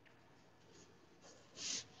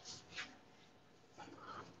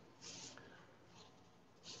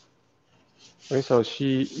 Okay, so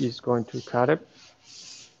she is going to cut it.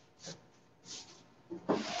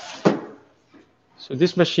 So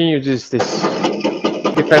this machine uses this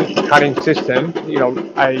different cutting system.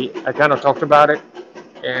 I kind of talked about it,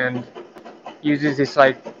 and uses this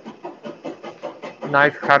like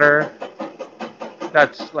knife cutter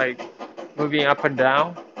that's like moving up and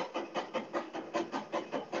down,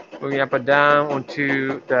 moving up and down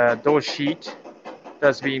onto the dough sheet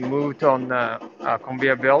that's being moved on the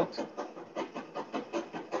conveyor belt.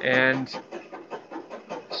 And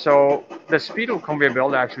so the speed of conveyor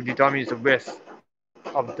belt actually determines the width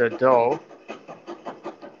of the dough.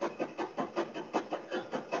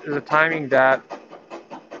 The timing that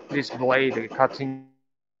this blade cuts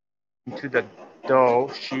into the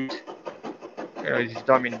dough sheet is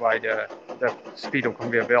determined by the speed of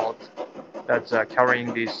conveyor belt that's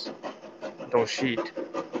carrying this dough sheet.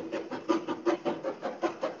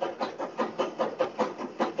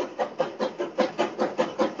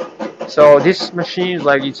 So this machine,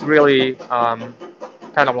 like, it's really kind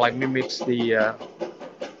of like mimics the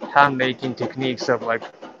hand making techniques of like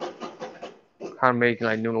hand making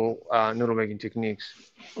like noodle making techniques.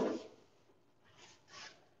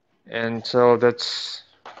 And so that's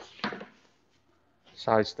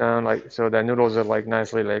sides down, like, so the noodles are like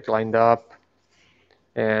nicely like lined up,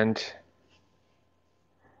 and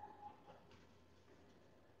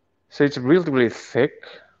so it's really really thick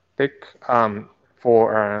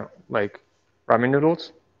for like ramen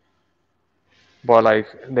noodles, but like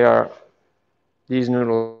they are these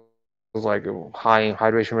noodles like high in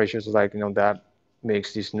hydration ratios, like that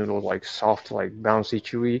makes these noodles like soft, like bouncy,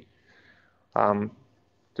 chewy. Um,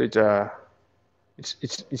 so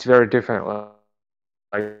it's very different,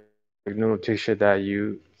 like noodle texture that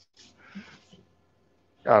you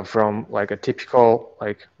from like a typical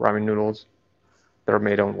like ramen noodles that are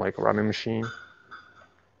made on like a ramen machine.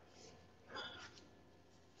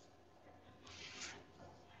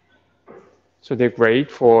 So they're great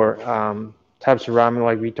for types of ramen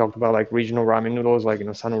like we talked about, like regional ramen noodles, like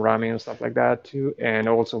Sano ramen and stuff like that too, and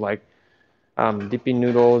also like dipping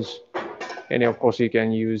noodles, and of course you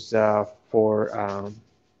can use for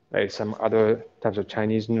like some other types of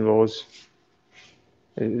Chinese noodles.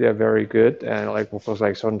 They're very good, and like of course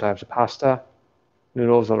like certain types of pasta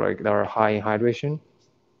noodles are like that are high in hydration.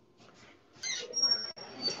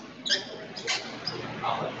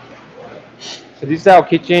 So this is our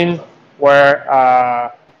kitchen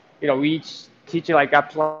where we each teach like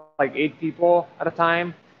up to like 8 people at a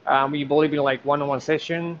time. We believe in like one-on-one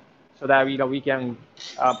session so that we can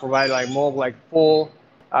provide like more like full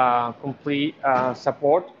complete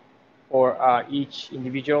support for each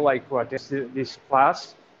individual like who attends this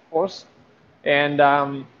class course. And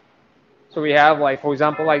so we have like, for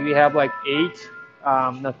example, like we have like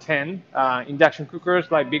 10 induction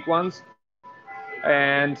cookers, like big ones,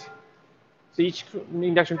 and so each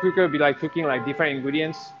induction cooker will be like cooking like different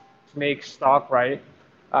ingredients to make stock, right?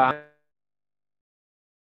 And we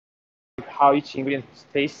can control like how each ingredient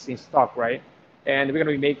tastes in stock, right? And we're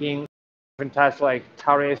gonna be making different types of like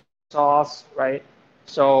tare sauce, right?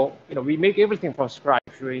 So we make everything from scratch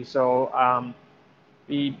actually. So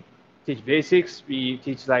we teach basics, we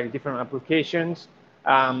teach like different applications.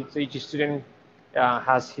 So each student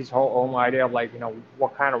has his whole own idea of like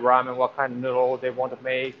what kind of ramen, what kind of noodle they want to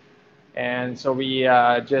make, and so we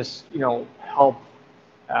just help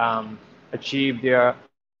achieve their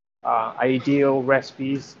ideal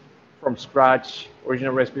recipes from scratch,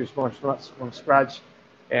 original recipes from scratch,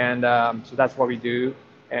 and so that's what we do,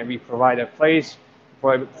 and we provide a place,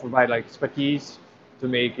 provide like expertise to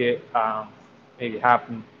make it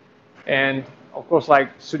happen. And of course, like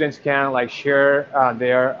students can like share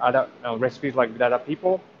their other recipes like with other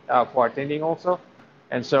people who are attending also.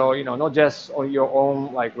 And so not just on your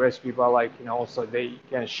own like recipe, but like also they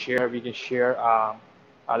can share. We can share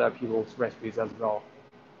other people's recipes as well.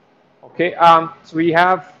 Okay. So we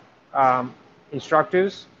have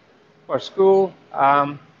instructors for school.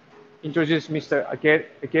 Introduce Mr.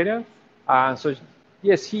 Akeda. So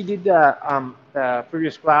yes, he did the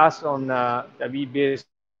previous class on the V-based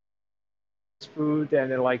food,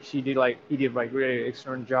 and then like he did like really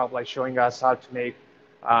excellent job like showing us how to make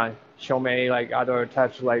shomei, like other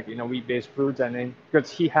types of like wheat-based foods. And then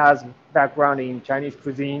because he has background in Chinese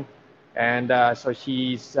cuisine, and so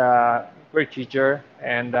he's a great teacher,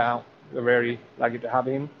 and we're very lucky to have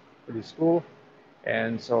him for this school.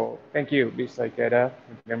 And so thank you, Mr. Ikeda. Thank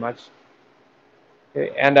you very much.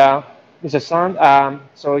 Okay, and Mr. Sun,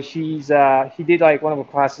 so he did like one of the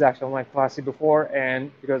classes actually on my classes before,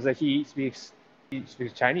 and because he speaks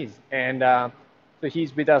Chinese, and so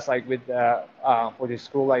he's with us like with for this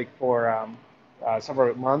school like for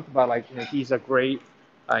several months, but like he's a great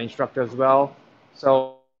instructor as well.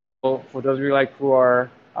 So for those of you like who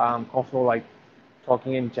are comfortable like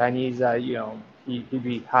talking in Chinese, he'd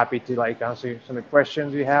be happy to like answer some of the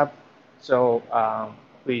questions you have. So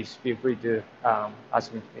please feel free to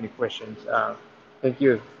ask me any questions. Thank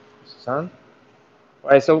you, San.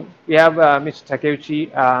 All right, so we have Mr.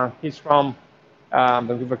 Takeuchi. He's from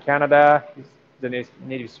Vancouver, Canada. He's the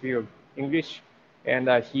native speaker of English, and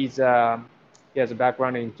he has a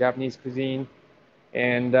background in Japanese cuisine,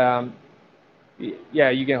 and yeah,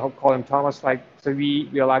 you can call him Thomas. Like, so we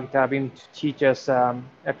are lucky to have him to teach us a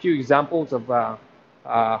few examples of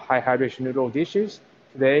high hydration noodle dishes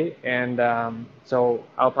today. And so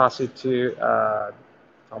I'll pass it to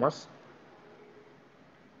Thomas.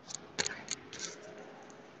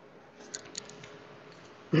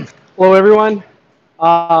 Hello, everyone.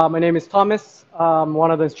 My name is Thomas. I'm one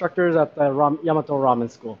of the instructors at the Yamato Ramen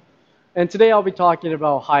School. And today I'll be talking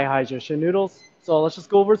about high hydration noodles. So let's just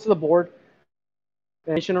go over to the board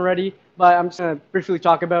and already, but I'm just going to briefly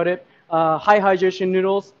talk about it. High hydration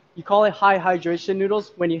noodles, you call it high hydration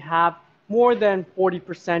noodles when you have more than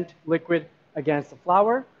 40% liquid against the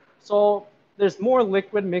flour. So there's more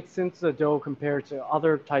liquid mixed into the dough compared to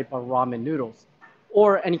other type of ramen noodles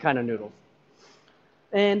or any kind of noodles.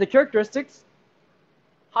 And the characteristics,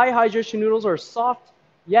 high hydration noodles are soft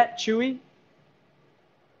yet chewy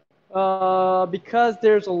because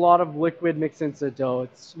there's a lot of liquid mixed into the dough.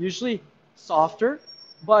 It's usually softer,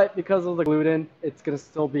 but because of the gluten, it's going to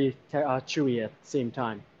still be chewy at the same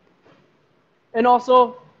time. And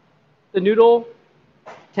also, the noodle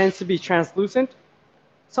tends to be translucent.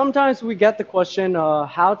 Sometimes we get the question,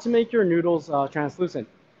 how to make your noodles translucent.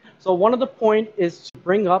 So one of the point is to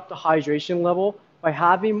bring up the hydration level by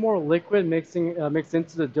having more liquid mixed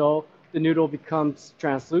into the dough. The noodle becomes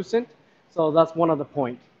translucent. So that's one of the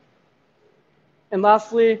point. And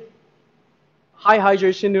lastly, high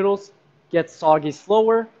hydration noodles get soggy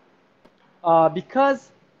slower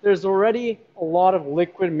because there's already a lot of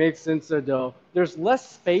liquid mixed into the dough. There's less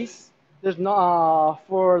space. There's not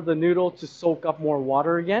for the noodle to soak up more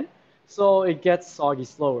water again, so it gets soggy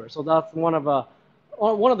slower. So that's one of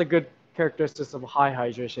the good characteristics of high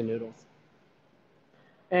hydration noodles.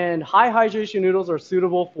 And high hydration noodles are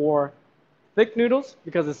suitable for thick noodles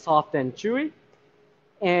because it's soft and chewy,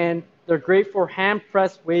 and they're great for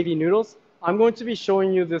hand-pressed wavy noodles. I'm going to be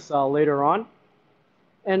showing you this later on.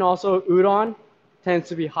 And also udon tends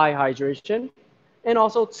to be high hydration, and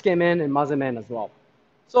also tsukemen and mazemen as well.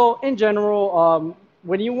 So in general,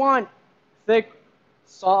 when you want thick,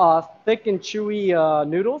 thick and chewy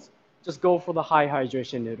noodles, just go for the high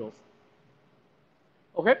hydration noodles.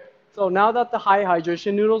 Okay, so now that the high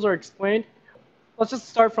hydration noodles are explained, let's just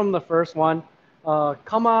start from the first one,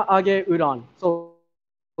 kama age udon. So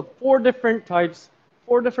four different types,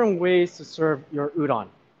 four different ways to serve your udon.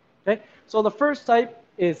 Okay, so the first type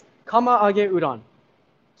is kama age udon.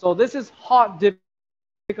 So this is hot dip.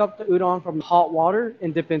 Pick up the udon from hot water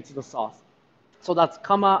and dip into the sauce. So that's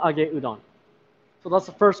kama age udon. So that's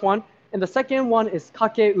the first one. And the second one is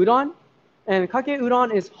kake udon. And kake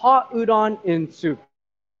udon is hot udon in soup.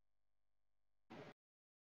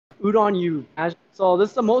 Udon you. So this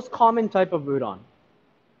is the most common type of udon.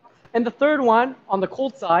 And the third one on the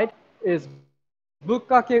cold side is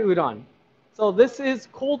bukkake udon. So this is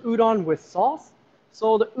cold udon with sauce.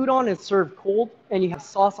 So the udon is served cold and you have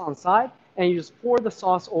sauce on side and you just pour the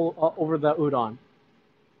sauce over the udon.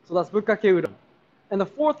 So that's bukkake udon. And the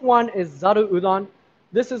fourth one is zaru udon.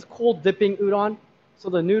 This is cold dipping udon. So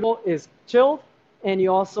the noodle is chilled and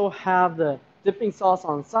you also have the dipping sauce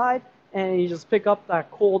on side and you just pick up that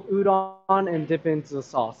cold udon and dip into the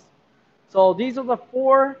sauce. So these are the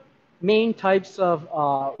four main types of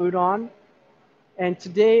udon. And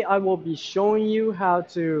today I will be showing you how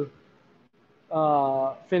to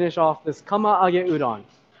finish off this kama age udon.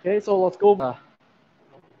 Okay, so let's go.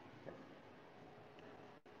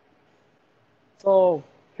 So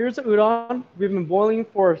here's the udon. We've been boiling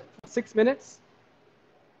for 6 minutes.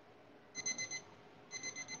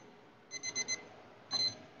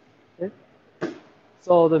 Okay.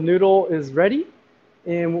 So the noodle is ready,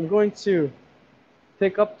 and we're going to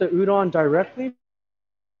pick up the udon directly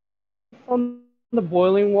from the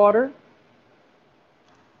boiling water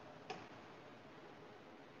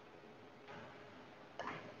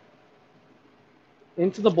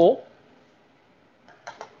into the bowl.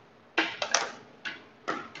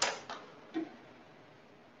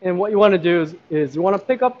 And what you want to do is you want to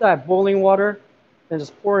pick up that boiling water and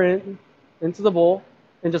just pour it into the bowl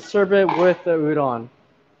and just serve it with the udon.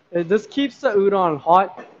 This keeps the udon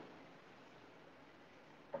hot.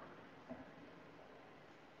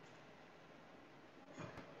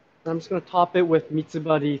 I'm just going to top it with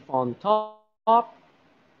mitsubari on top.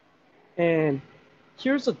 And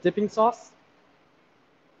here's a dipping sauce.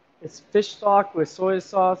 It's fish stock with soy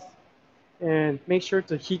sauce. And make sure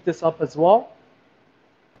to heat this up as well.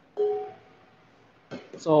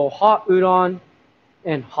 So hot udon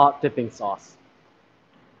and hot dipping sauce.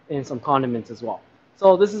 And some condiments as well.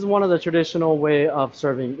 So this is one of the traditional way of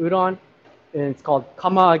serving udon. And it's called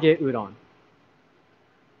kamaage udon.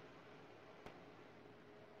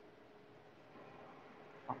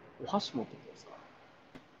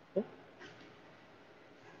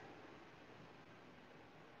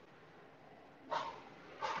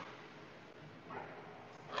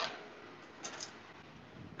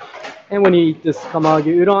 And when you eat this kamaage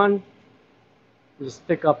udon, you just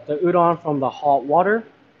pick up the udon from the hot water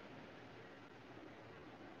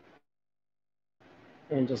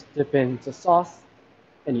and just dip into sauce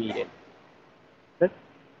and you eat it. Good?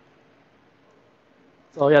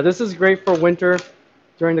 So yeah, this is great for winter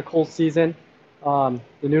during the cold season. The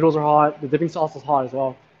noodles are hot, the dipping sauce is hot as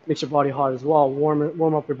well. Makes your body hot as well,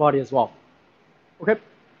 warm up your body as well. Okay.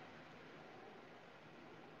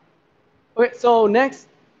 Okay, so next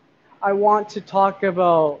I want to talk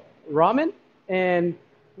about ramen, and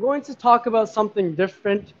we're going to talk about something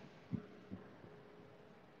different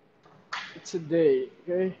today,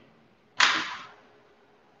 okay?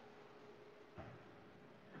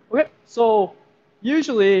 Okay, so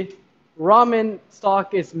usually ramen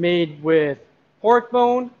stock is made with pork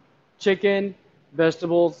bone, chicken,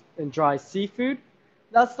 vegetables, and dry seafood.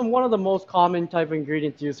 That's one of the most common type of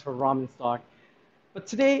ingredients used for ramen stock. But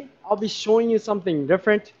today I'll be showing you something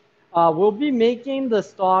different. We'll be making the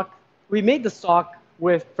stock. We made the stock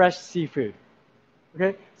with fresh seafood.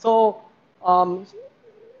 Okay, so um,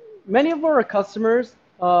 many of our customers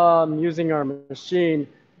using our machine,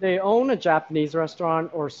 they own a Japanese restaurant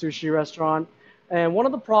or sushi restaurant. And one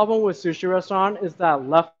of the problems with sushi restaurant is that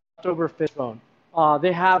leftover fish bone.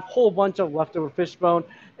 They have a whole bunch of leftover fish bone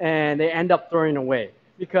and they end up throwing away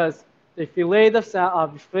because they fillet the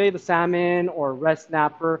salmon or red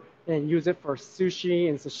snapper and use it for sushi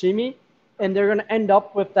and sashimi. And they're going to end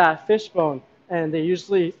up with that fish bone and they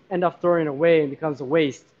usually end up throwing away and becomes a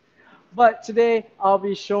waste. But today I'll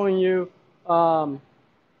be showing you a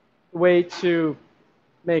way to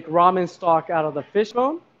make ramen stock out of the fish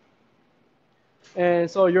bone. And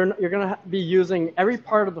so you're gonna be using every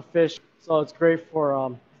part of the fish, so it's great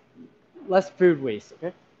for less food waste.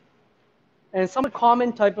 Okay. And some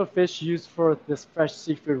common type of fish used for this fresh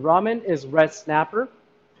seafood ramen is red snapper,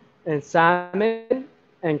 and salmon,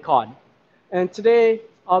 and cod. And today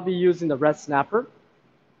I'll be using the red snapper.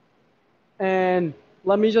 And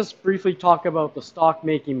let me just briefly talk about the stock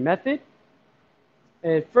making method.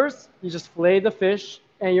 And first, you just fillet the fish,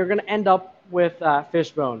 and you're going to end up with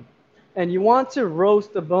fish bone. And you want to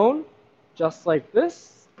roast the bone just like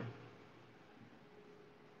this.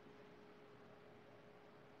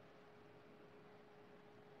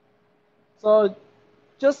 So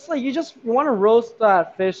you want to roast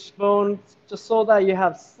that fish bone just so that you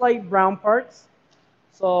have slight brown parts.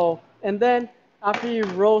 So, and then after you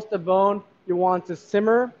roast the bone, you want to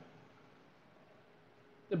simmer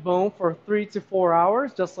the bone for 3 to 4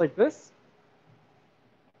 hours, just like this.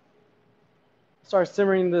 Start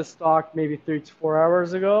simmering this stock maybe 3 to 4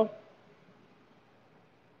 hours ago.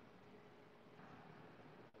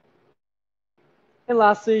 And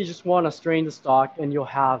lastly, you just want to strain the stock and you'll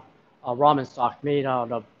have a ramen stock made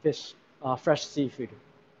out of fish, fresh seafood.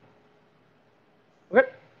 Okay.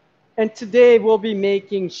 And today we'll be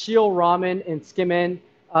making shio ramen and skimen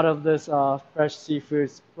out of this fresh seafood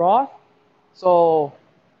broth. So,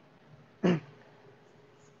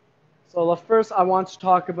 first I want to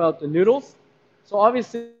talk about the noodles. So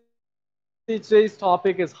obviously today's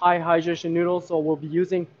topic is high hydration noodles. So we'll be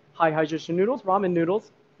using high hydration noodles, ramen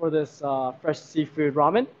noodles, for this fresh seafood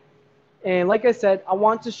ramen. And like I said, I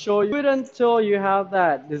want to show you it until you have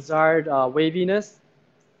that desired waviness.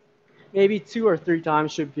 Maybe 2 or 3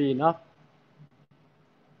 times should be enough.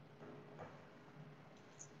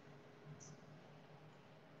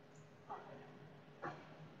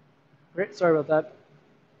 Great, sorry about that.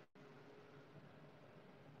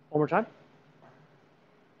 One more time.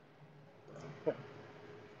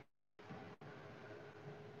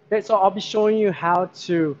 Okay, so I'll be showing you how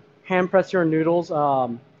to hand press your noodles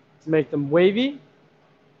to make them wavy.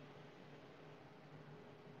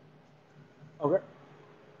 Okay.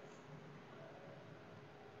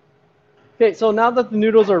 Okay, so now that the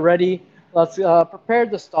noodles are ready, let's prepare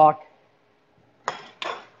the stock.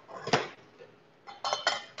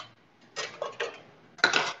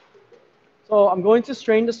 So I'm going to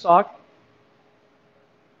strain the stock.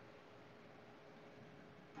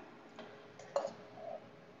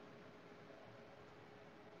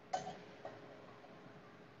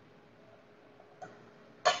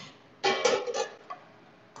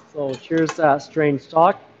 So here's that strained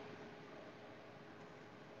stock.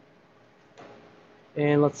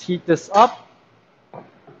 And let's heat this up.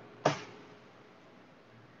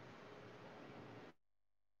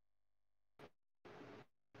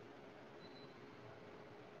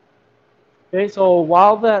 Okay, so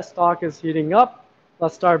while that stock is heating up,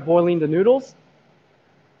 let's start boiling the noodles.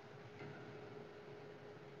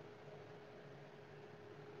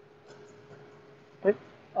 Okay.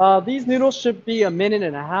 These noodles should be 1.5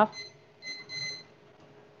 minutes.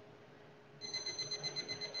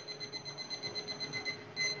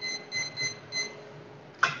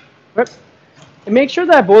 Okay. And make sure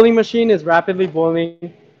that boiling machine is rapidly boiling.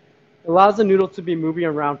 It allows the noodle to be moving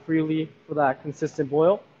around freely for that consistent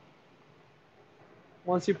boil.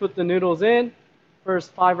 Once you put the noodles in,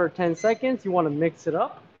 first 5 or 10 seconds, you want to mix it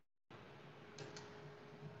up.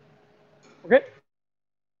 Okay.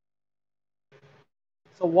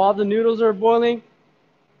 So while the noodles are boiling,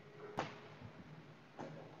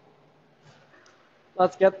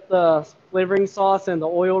 let's get the flavoring sauce and the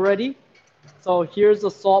oil ready. So here's the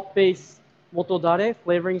salt-based motodare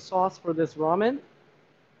flavoring sauce for this ramen.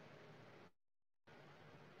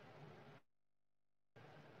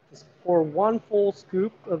 Just pour 1 full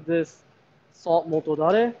scoop of this salt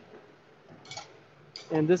motodare.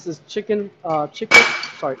 And this is chicken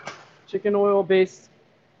oil-based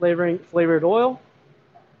flavored oil.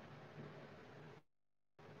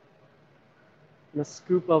 And a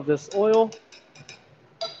scoop of this oil.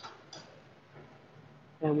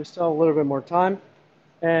 And we still have a little bit more time.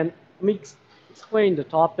 And let me explain the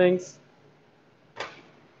toppings.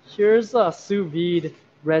 Here's a sous vide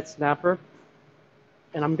red snapper.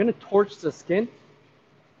 And I'm going to torch the skin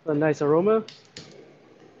for a nice aroma.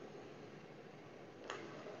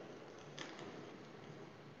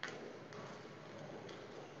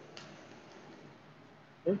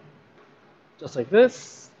 Okay. Just like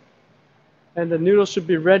this. And the noodles should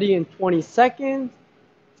be ready in 20 seconds.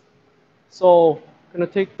 So I'm going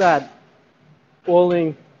to take that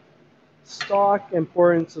boiling stock and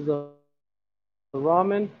pour it into the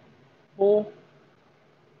ramen bowl.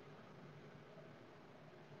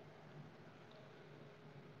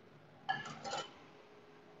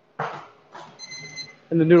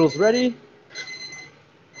 And the noodles ready.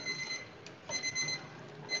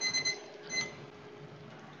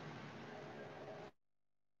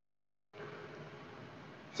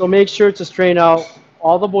 So make sure to strain out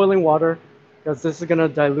all the boiling water because this is going to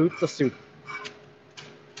dilute the soup.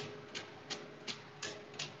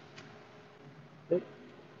 Okay.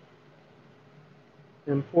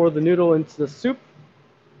 And pour the noodle into the soup.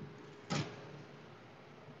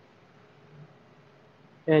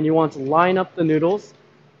 And you want to line up the noodles.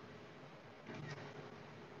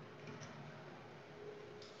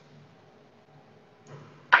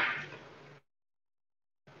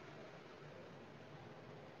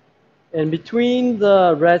 And between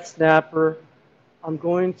the red snapper, I'm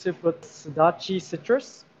going to put Sudachi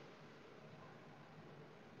citrus.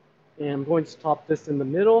 And I'm going to top this in the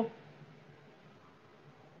middle.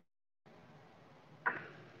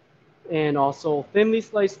 And also thinly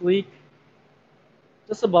sliced leek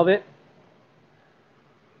just above it.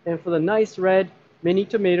 And for the nice red mini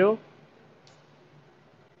tomato.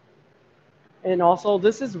 And also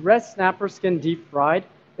this is red snapper skin deep fried.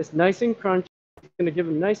 It's nice and crunchy. It's going to give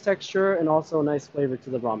a nice texture and also a nice flavor to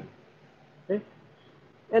the ramen. Okay?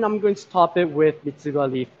 And I'm going to top it with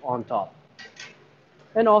mitsuga leaf on top.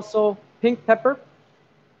 And also pink pepper.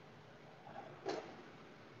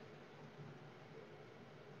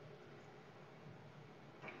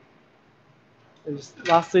 And just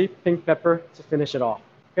lastly, pink pepper to finish it off.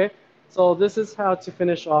 Okay, so this is how to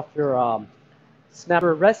finish off your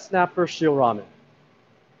red snapper shield ramen.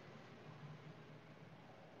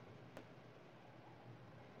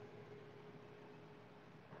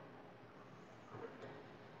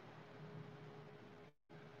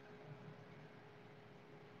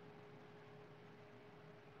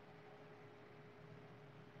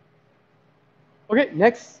 Okay,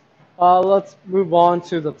 next, let's move on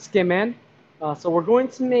to the skimman. So we're going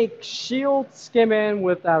to make shield skimman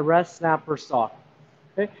with a red snapper stock.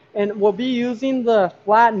 Okay, and we'll be using the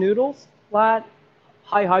flat noodles, flat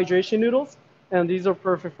high hydration noodles, and these are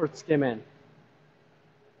perfect for skimman.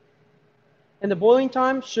 And the boiling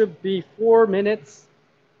time should be 4 minutes.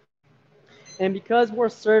 And because we're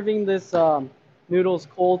serving this noodles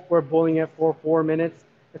cold, we're boiling it for 4 minutes.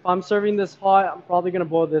 If I'm serving this hot, I'm probably going to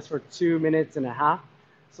boil this for 2 minutes and a half.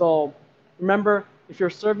 So remember, if you're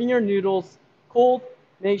serving your noodles cold,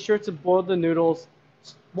 make sure to boil the noodles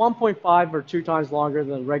 1.5 or 2 times longer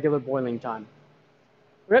than regular boiling time.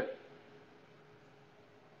 Rip.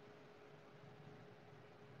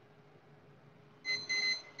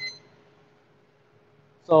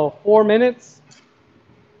 So 4 minutes.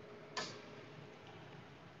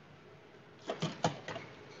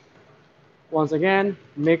 Once again,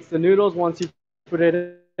 mix the noodles once you put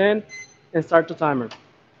it in and start the timer.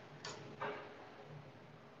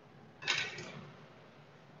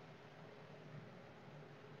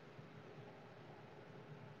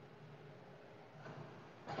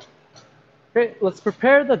 Okay, let's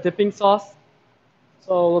prepare the dipping sauce.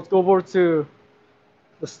 So let's go over to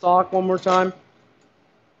the stock one more time.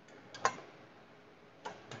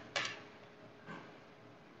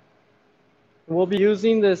 We'll be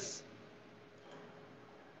using this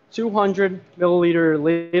 200 milliliter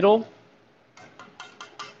ladle.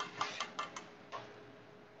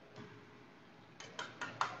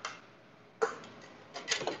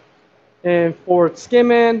 And for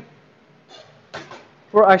skimman,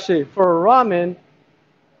 for ramen,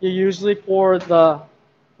 you usually pour the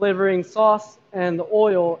flavoring sauce and the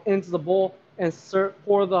oil into the bowl and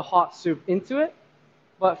pour the hot soup into it.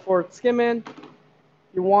 But for skimman,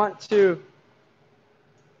 you want to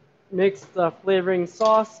mix the flavoring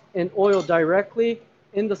sauce and oil directly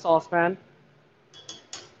in the saucepan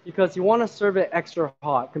because you want to serve it extra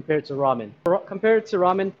hot compared to ramen. Compared to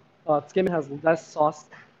ramen, skimmen has less sauce,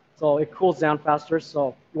 so it cools down faster.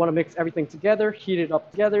 So you want to mix everything together, heat it up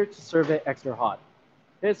together to serve it extra hot.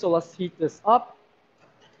 Okay, so let's heat this up.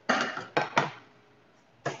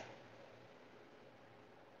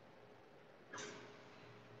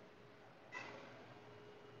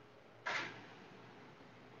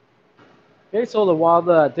 Okay, so while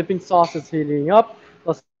the dipping sauce is heating up,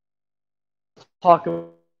 let's talk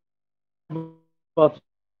about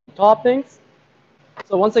toppings.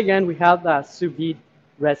 So once again, we have that sous vide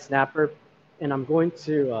red snapper, and I'm going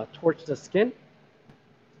to torch the skin.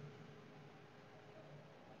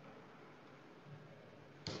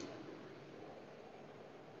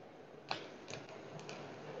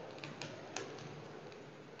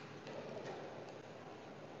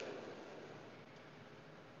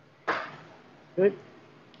 Good.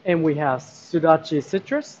 And we have sudachi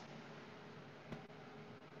citrus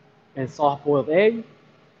and soft boiled egg,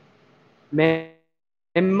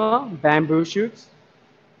 memma, bamboo shoots,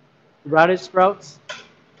 radish sprouts,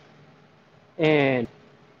 and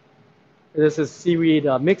this is seaweed,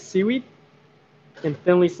 mixed seaweed, and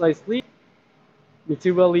thinly sliced leaf,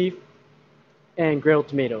 mituba leaf, and grilled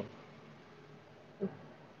tomato.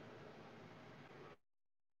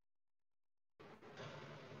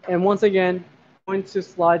 And once again, I'm going to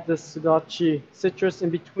slide the sudachi citrus in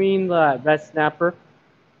between the red snapper,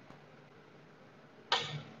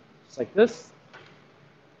 just like this.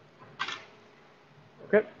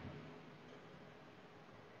 Okay.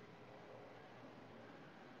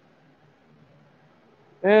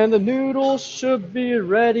 And the noodles should be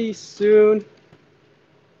ready soon.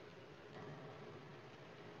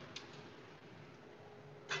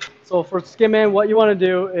 So for skimmen, what you want to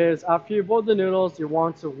do is after you boil the noodles, you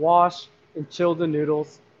want to wash and chill the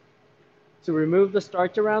noodles to remove the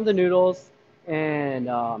starch around the noodles and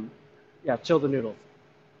yeah, chill the noodles.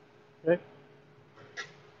 Okay.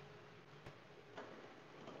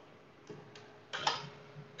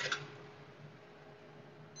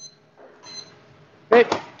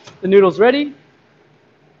 Okay, the noodle's ready.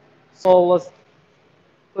 So let's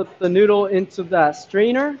put the noodle into that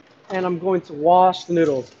strainer and I'm going to wash the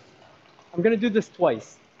noodles. I'm going to do this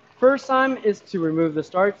twice. First time is to remove the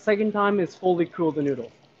starch. Second time is fully cool the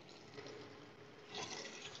noodles.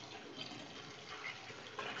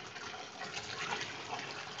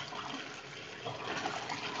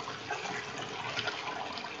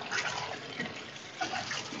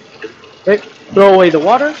 Okay, throw away the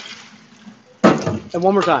water. And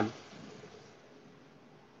one more time.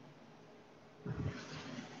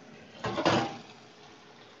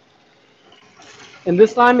 And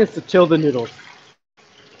this time is to chill the noodles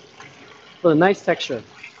for a nice texture.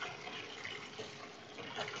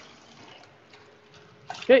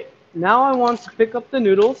 Okay, Now I want to pick up the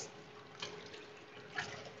noodles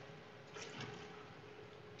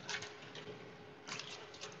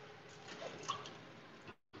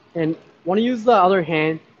and want to use the other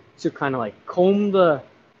hand to kind of like comb the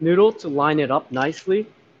noodle to line it up nicely.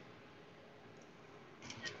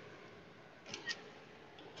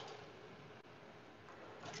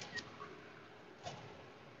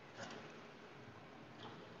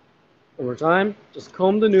 Over time, just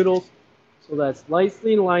comb the noodles so that it's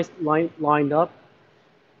nicely lined up.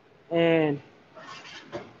 And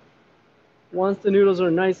once the noodles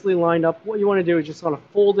are nicely lined up, what you want to do is just want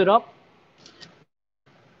to fold it up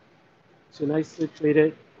to nicely plate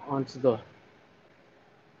it onto the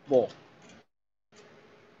bowl.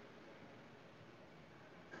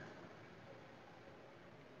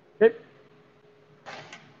 Okay.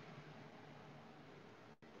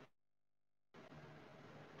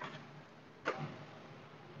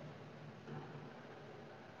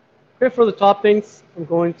 Okay, for the toppings, I'm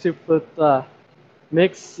going to put the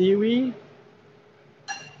mixed seaweed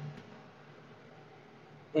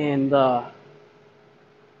and the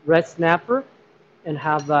red snapper and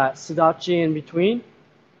have that sudachi in between.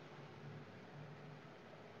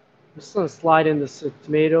 I'm just going to slide in this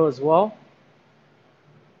tomato as well,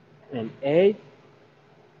 and an egg,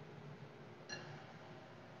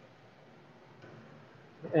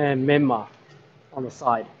 and menma on the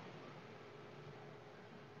side.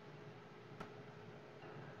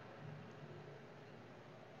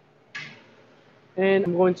 And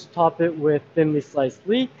I'm going to top it with thinly sliced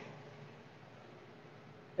leek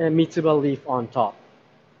and mitsuba leaf on top.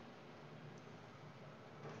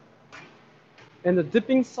 And the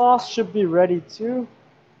dipping sauce should be ready too.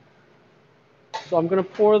 So I'm going to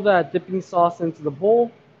pour that dipping sauce into the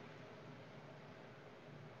bowl.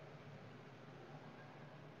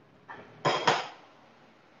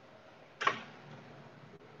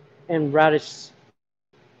 And radish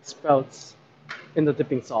sprouts in the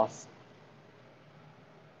dipping sauce.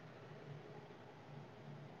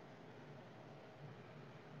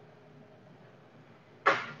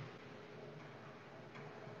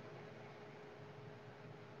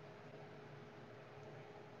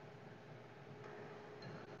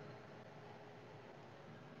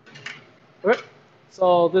 Okay.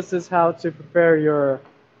 So this is how to prepare your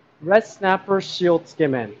red snapper shield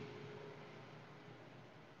skimmen.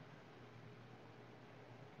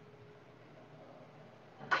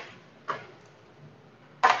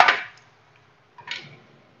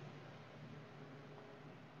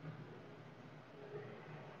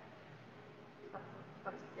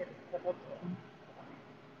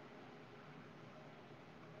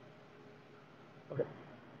 Okay.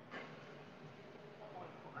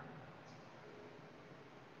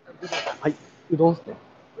 はい、うどんですね。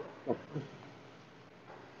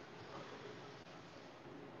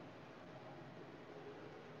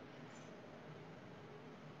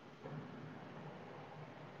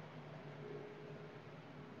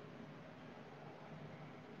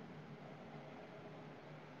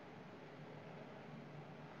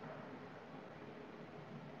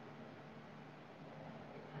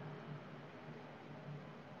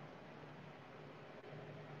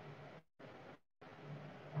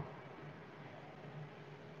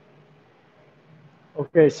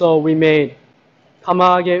Okay, so we made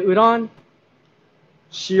kamage udon,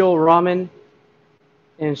 shio ramen,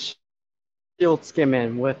 and shield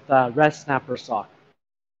skimmen with red snapper sauce.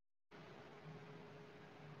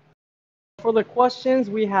 For the questions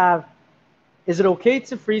we have, is it okay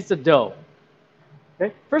to freeze the dough?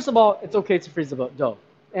 Okay, first of all, it's okay to freeze the dough.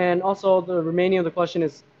 And also the remaining of the question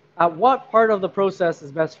is, at what part of the process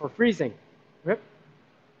is best for freezing? Okay.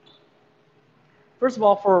 First of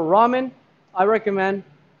all, for ramen, I recommend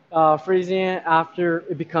freezing it after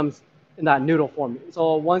it becomes in that noodle form.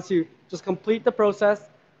 So once you just complete the process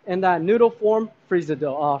in that noodle form, freeze the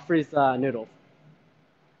dough, freeze the noodles.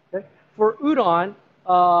 Okay. For udon,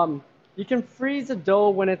 you can freeze the dough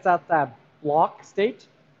when it's at that block state,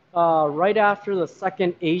 right after the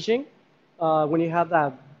second aging. When you have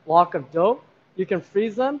that block of dough, you can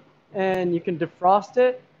freeze them and you can defrost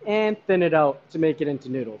it and thin it out to make it into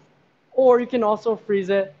noodles. Or you can also freeze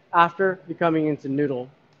it after becoming into noodle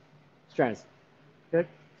strands. Okay?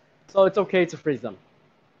 So it's okay to freeze them.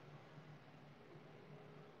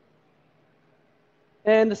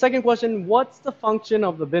 And the second question, what's the function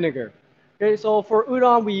of the vinegar? Okay, so for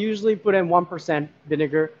udon, we usually put in 1%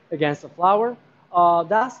 vinegar against the flour.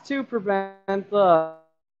 That's to prevent the,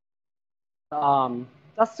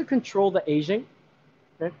 that's to control the aging.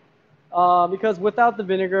 Okay? Because without the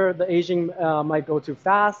vinegar, the aging might go too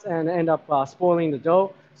fast and end up spoiling the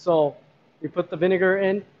dough. So We put the vinegar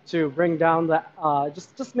in to bring down the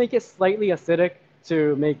just make it slightly acidic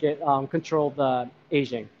to make it control the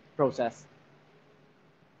aging process.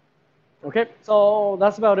 Okay, so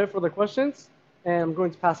that's about it for the questions, and I'm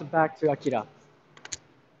going to pass it back to Akira.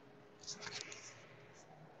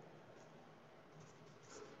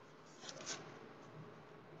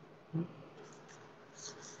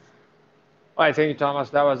 All right, thank you,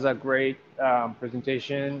 Thomas. That was a great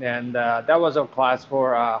presentation, and that was a class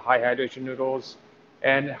for high hydration noodles.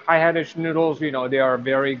 And high hydration noodles, they are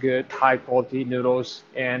very good, high quality noodles,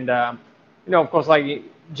 and of course, like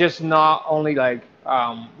just not only like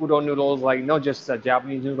udon noodles, like not just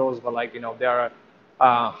Japanese noodles, but like there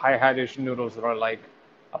are high hydration noodles that are like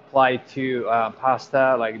applied to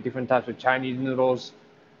pasta, like different types of Chinese noodles,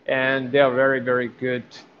 and they are very, very good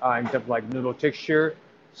in terms of like noodle texture.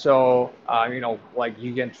 So, like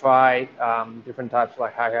you can try different types of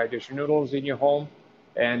like high hydration noodles in your home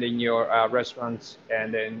and in your restaurants,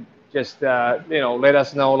 and then just let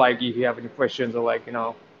us know like if you have any questions or like kind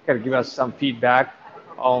of give us some feedback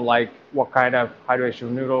on like what kind of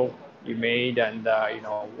hydration noodle you made and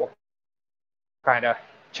what kind of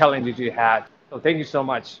challenges you had. So thank you so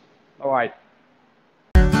much. All right.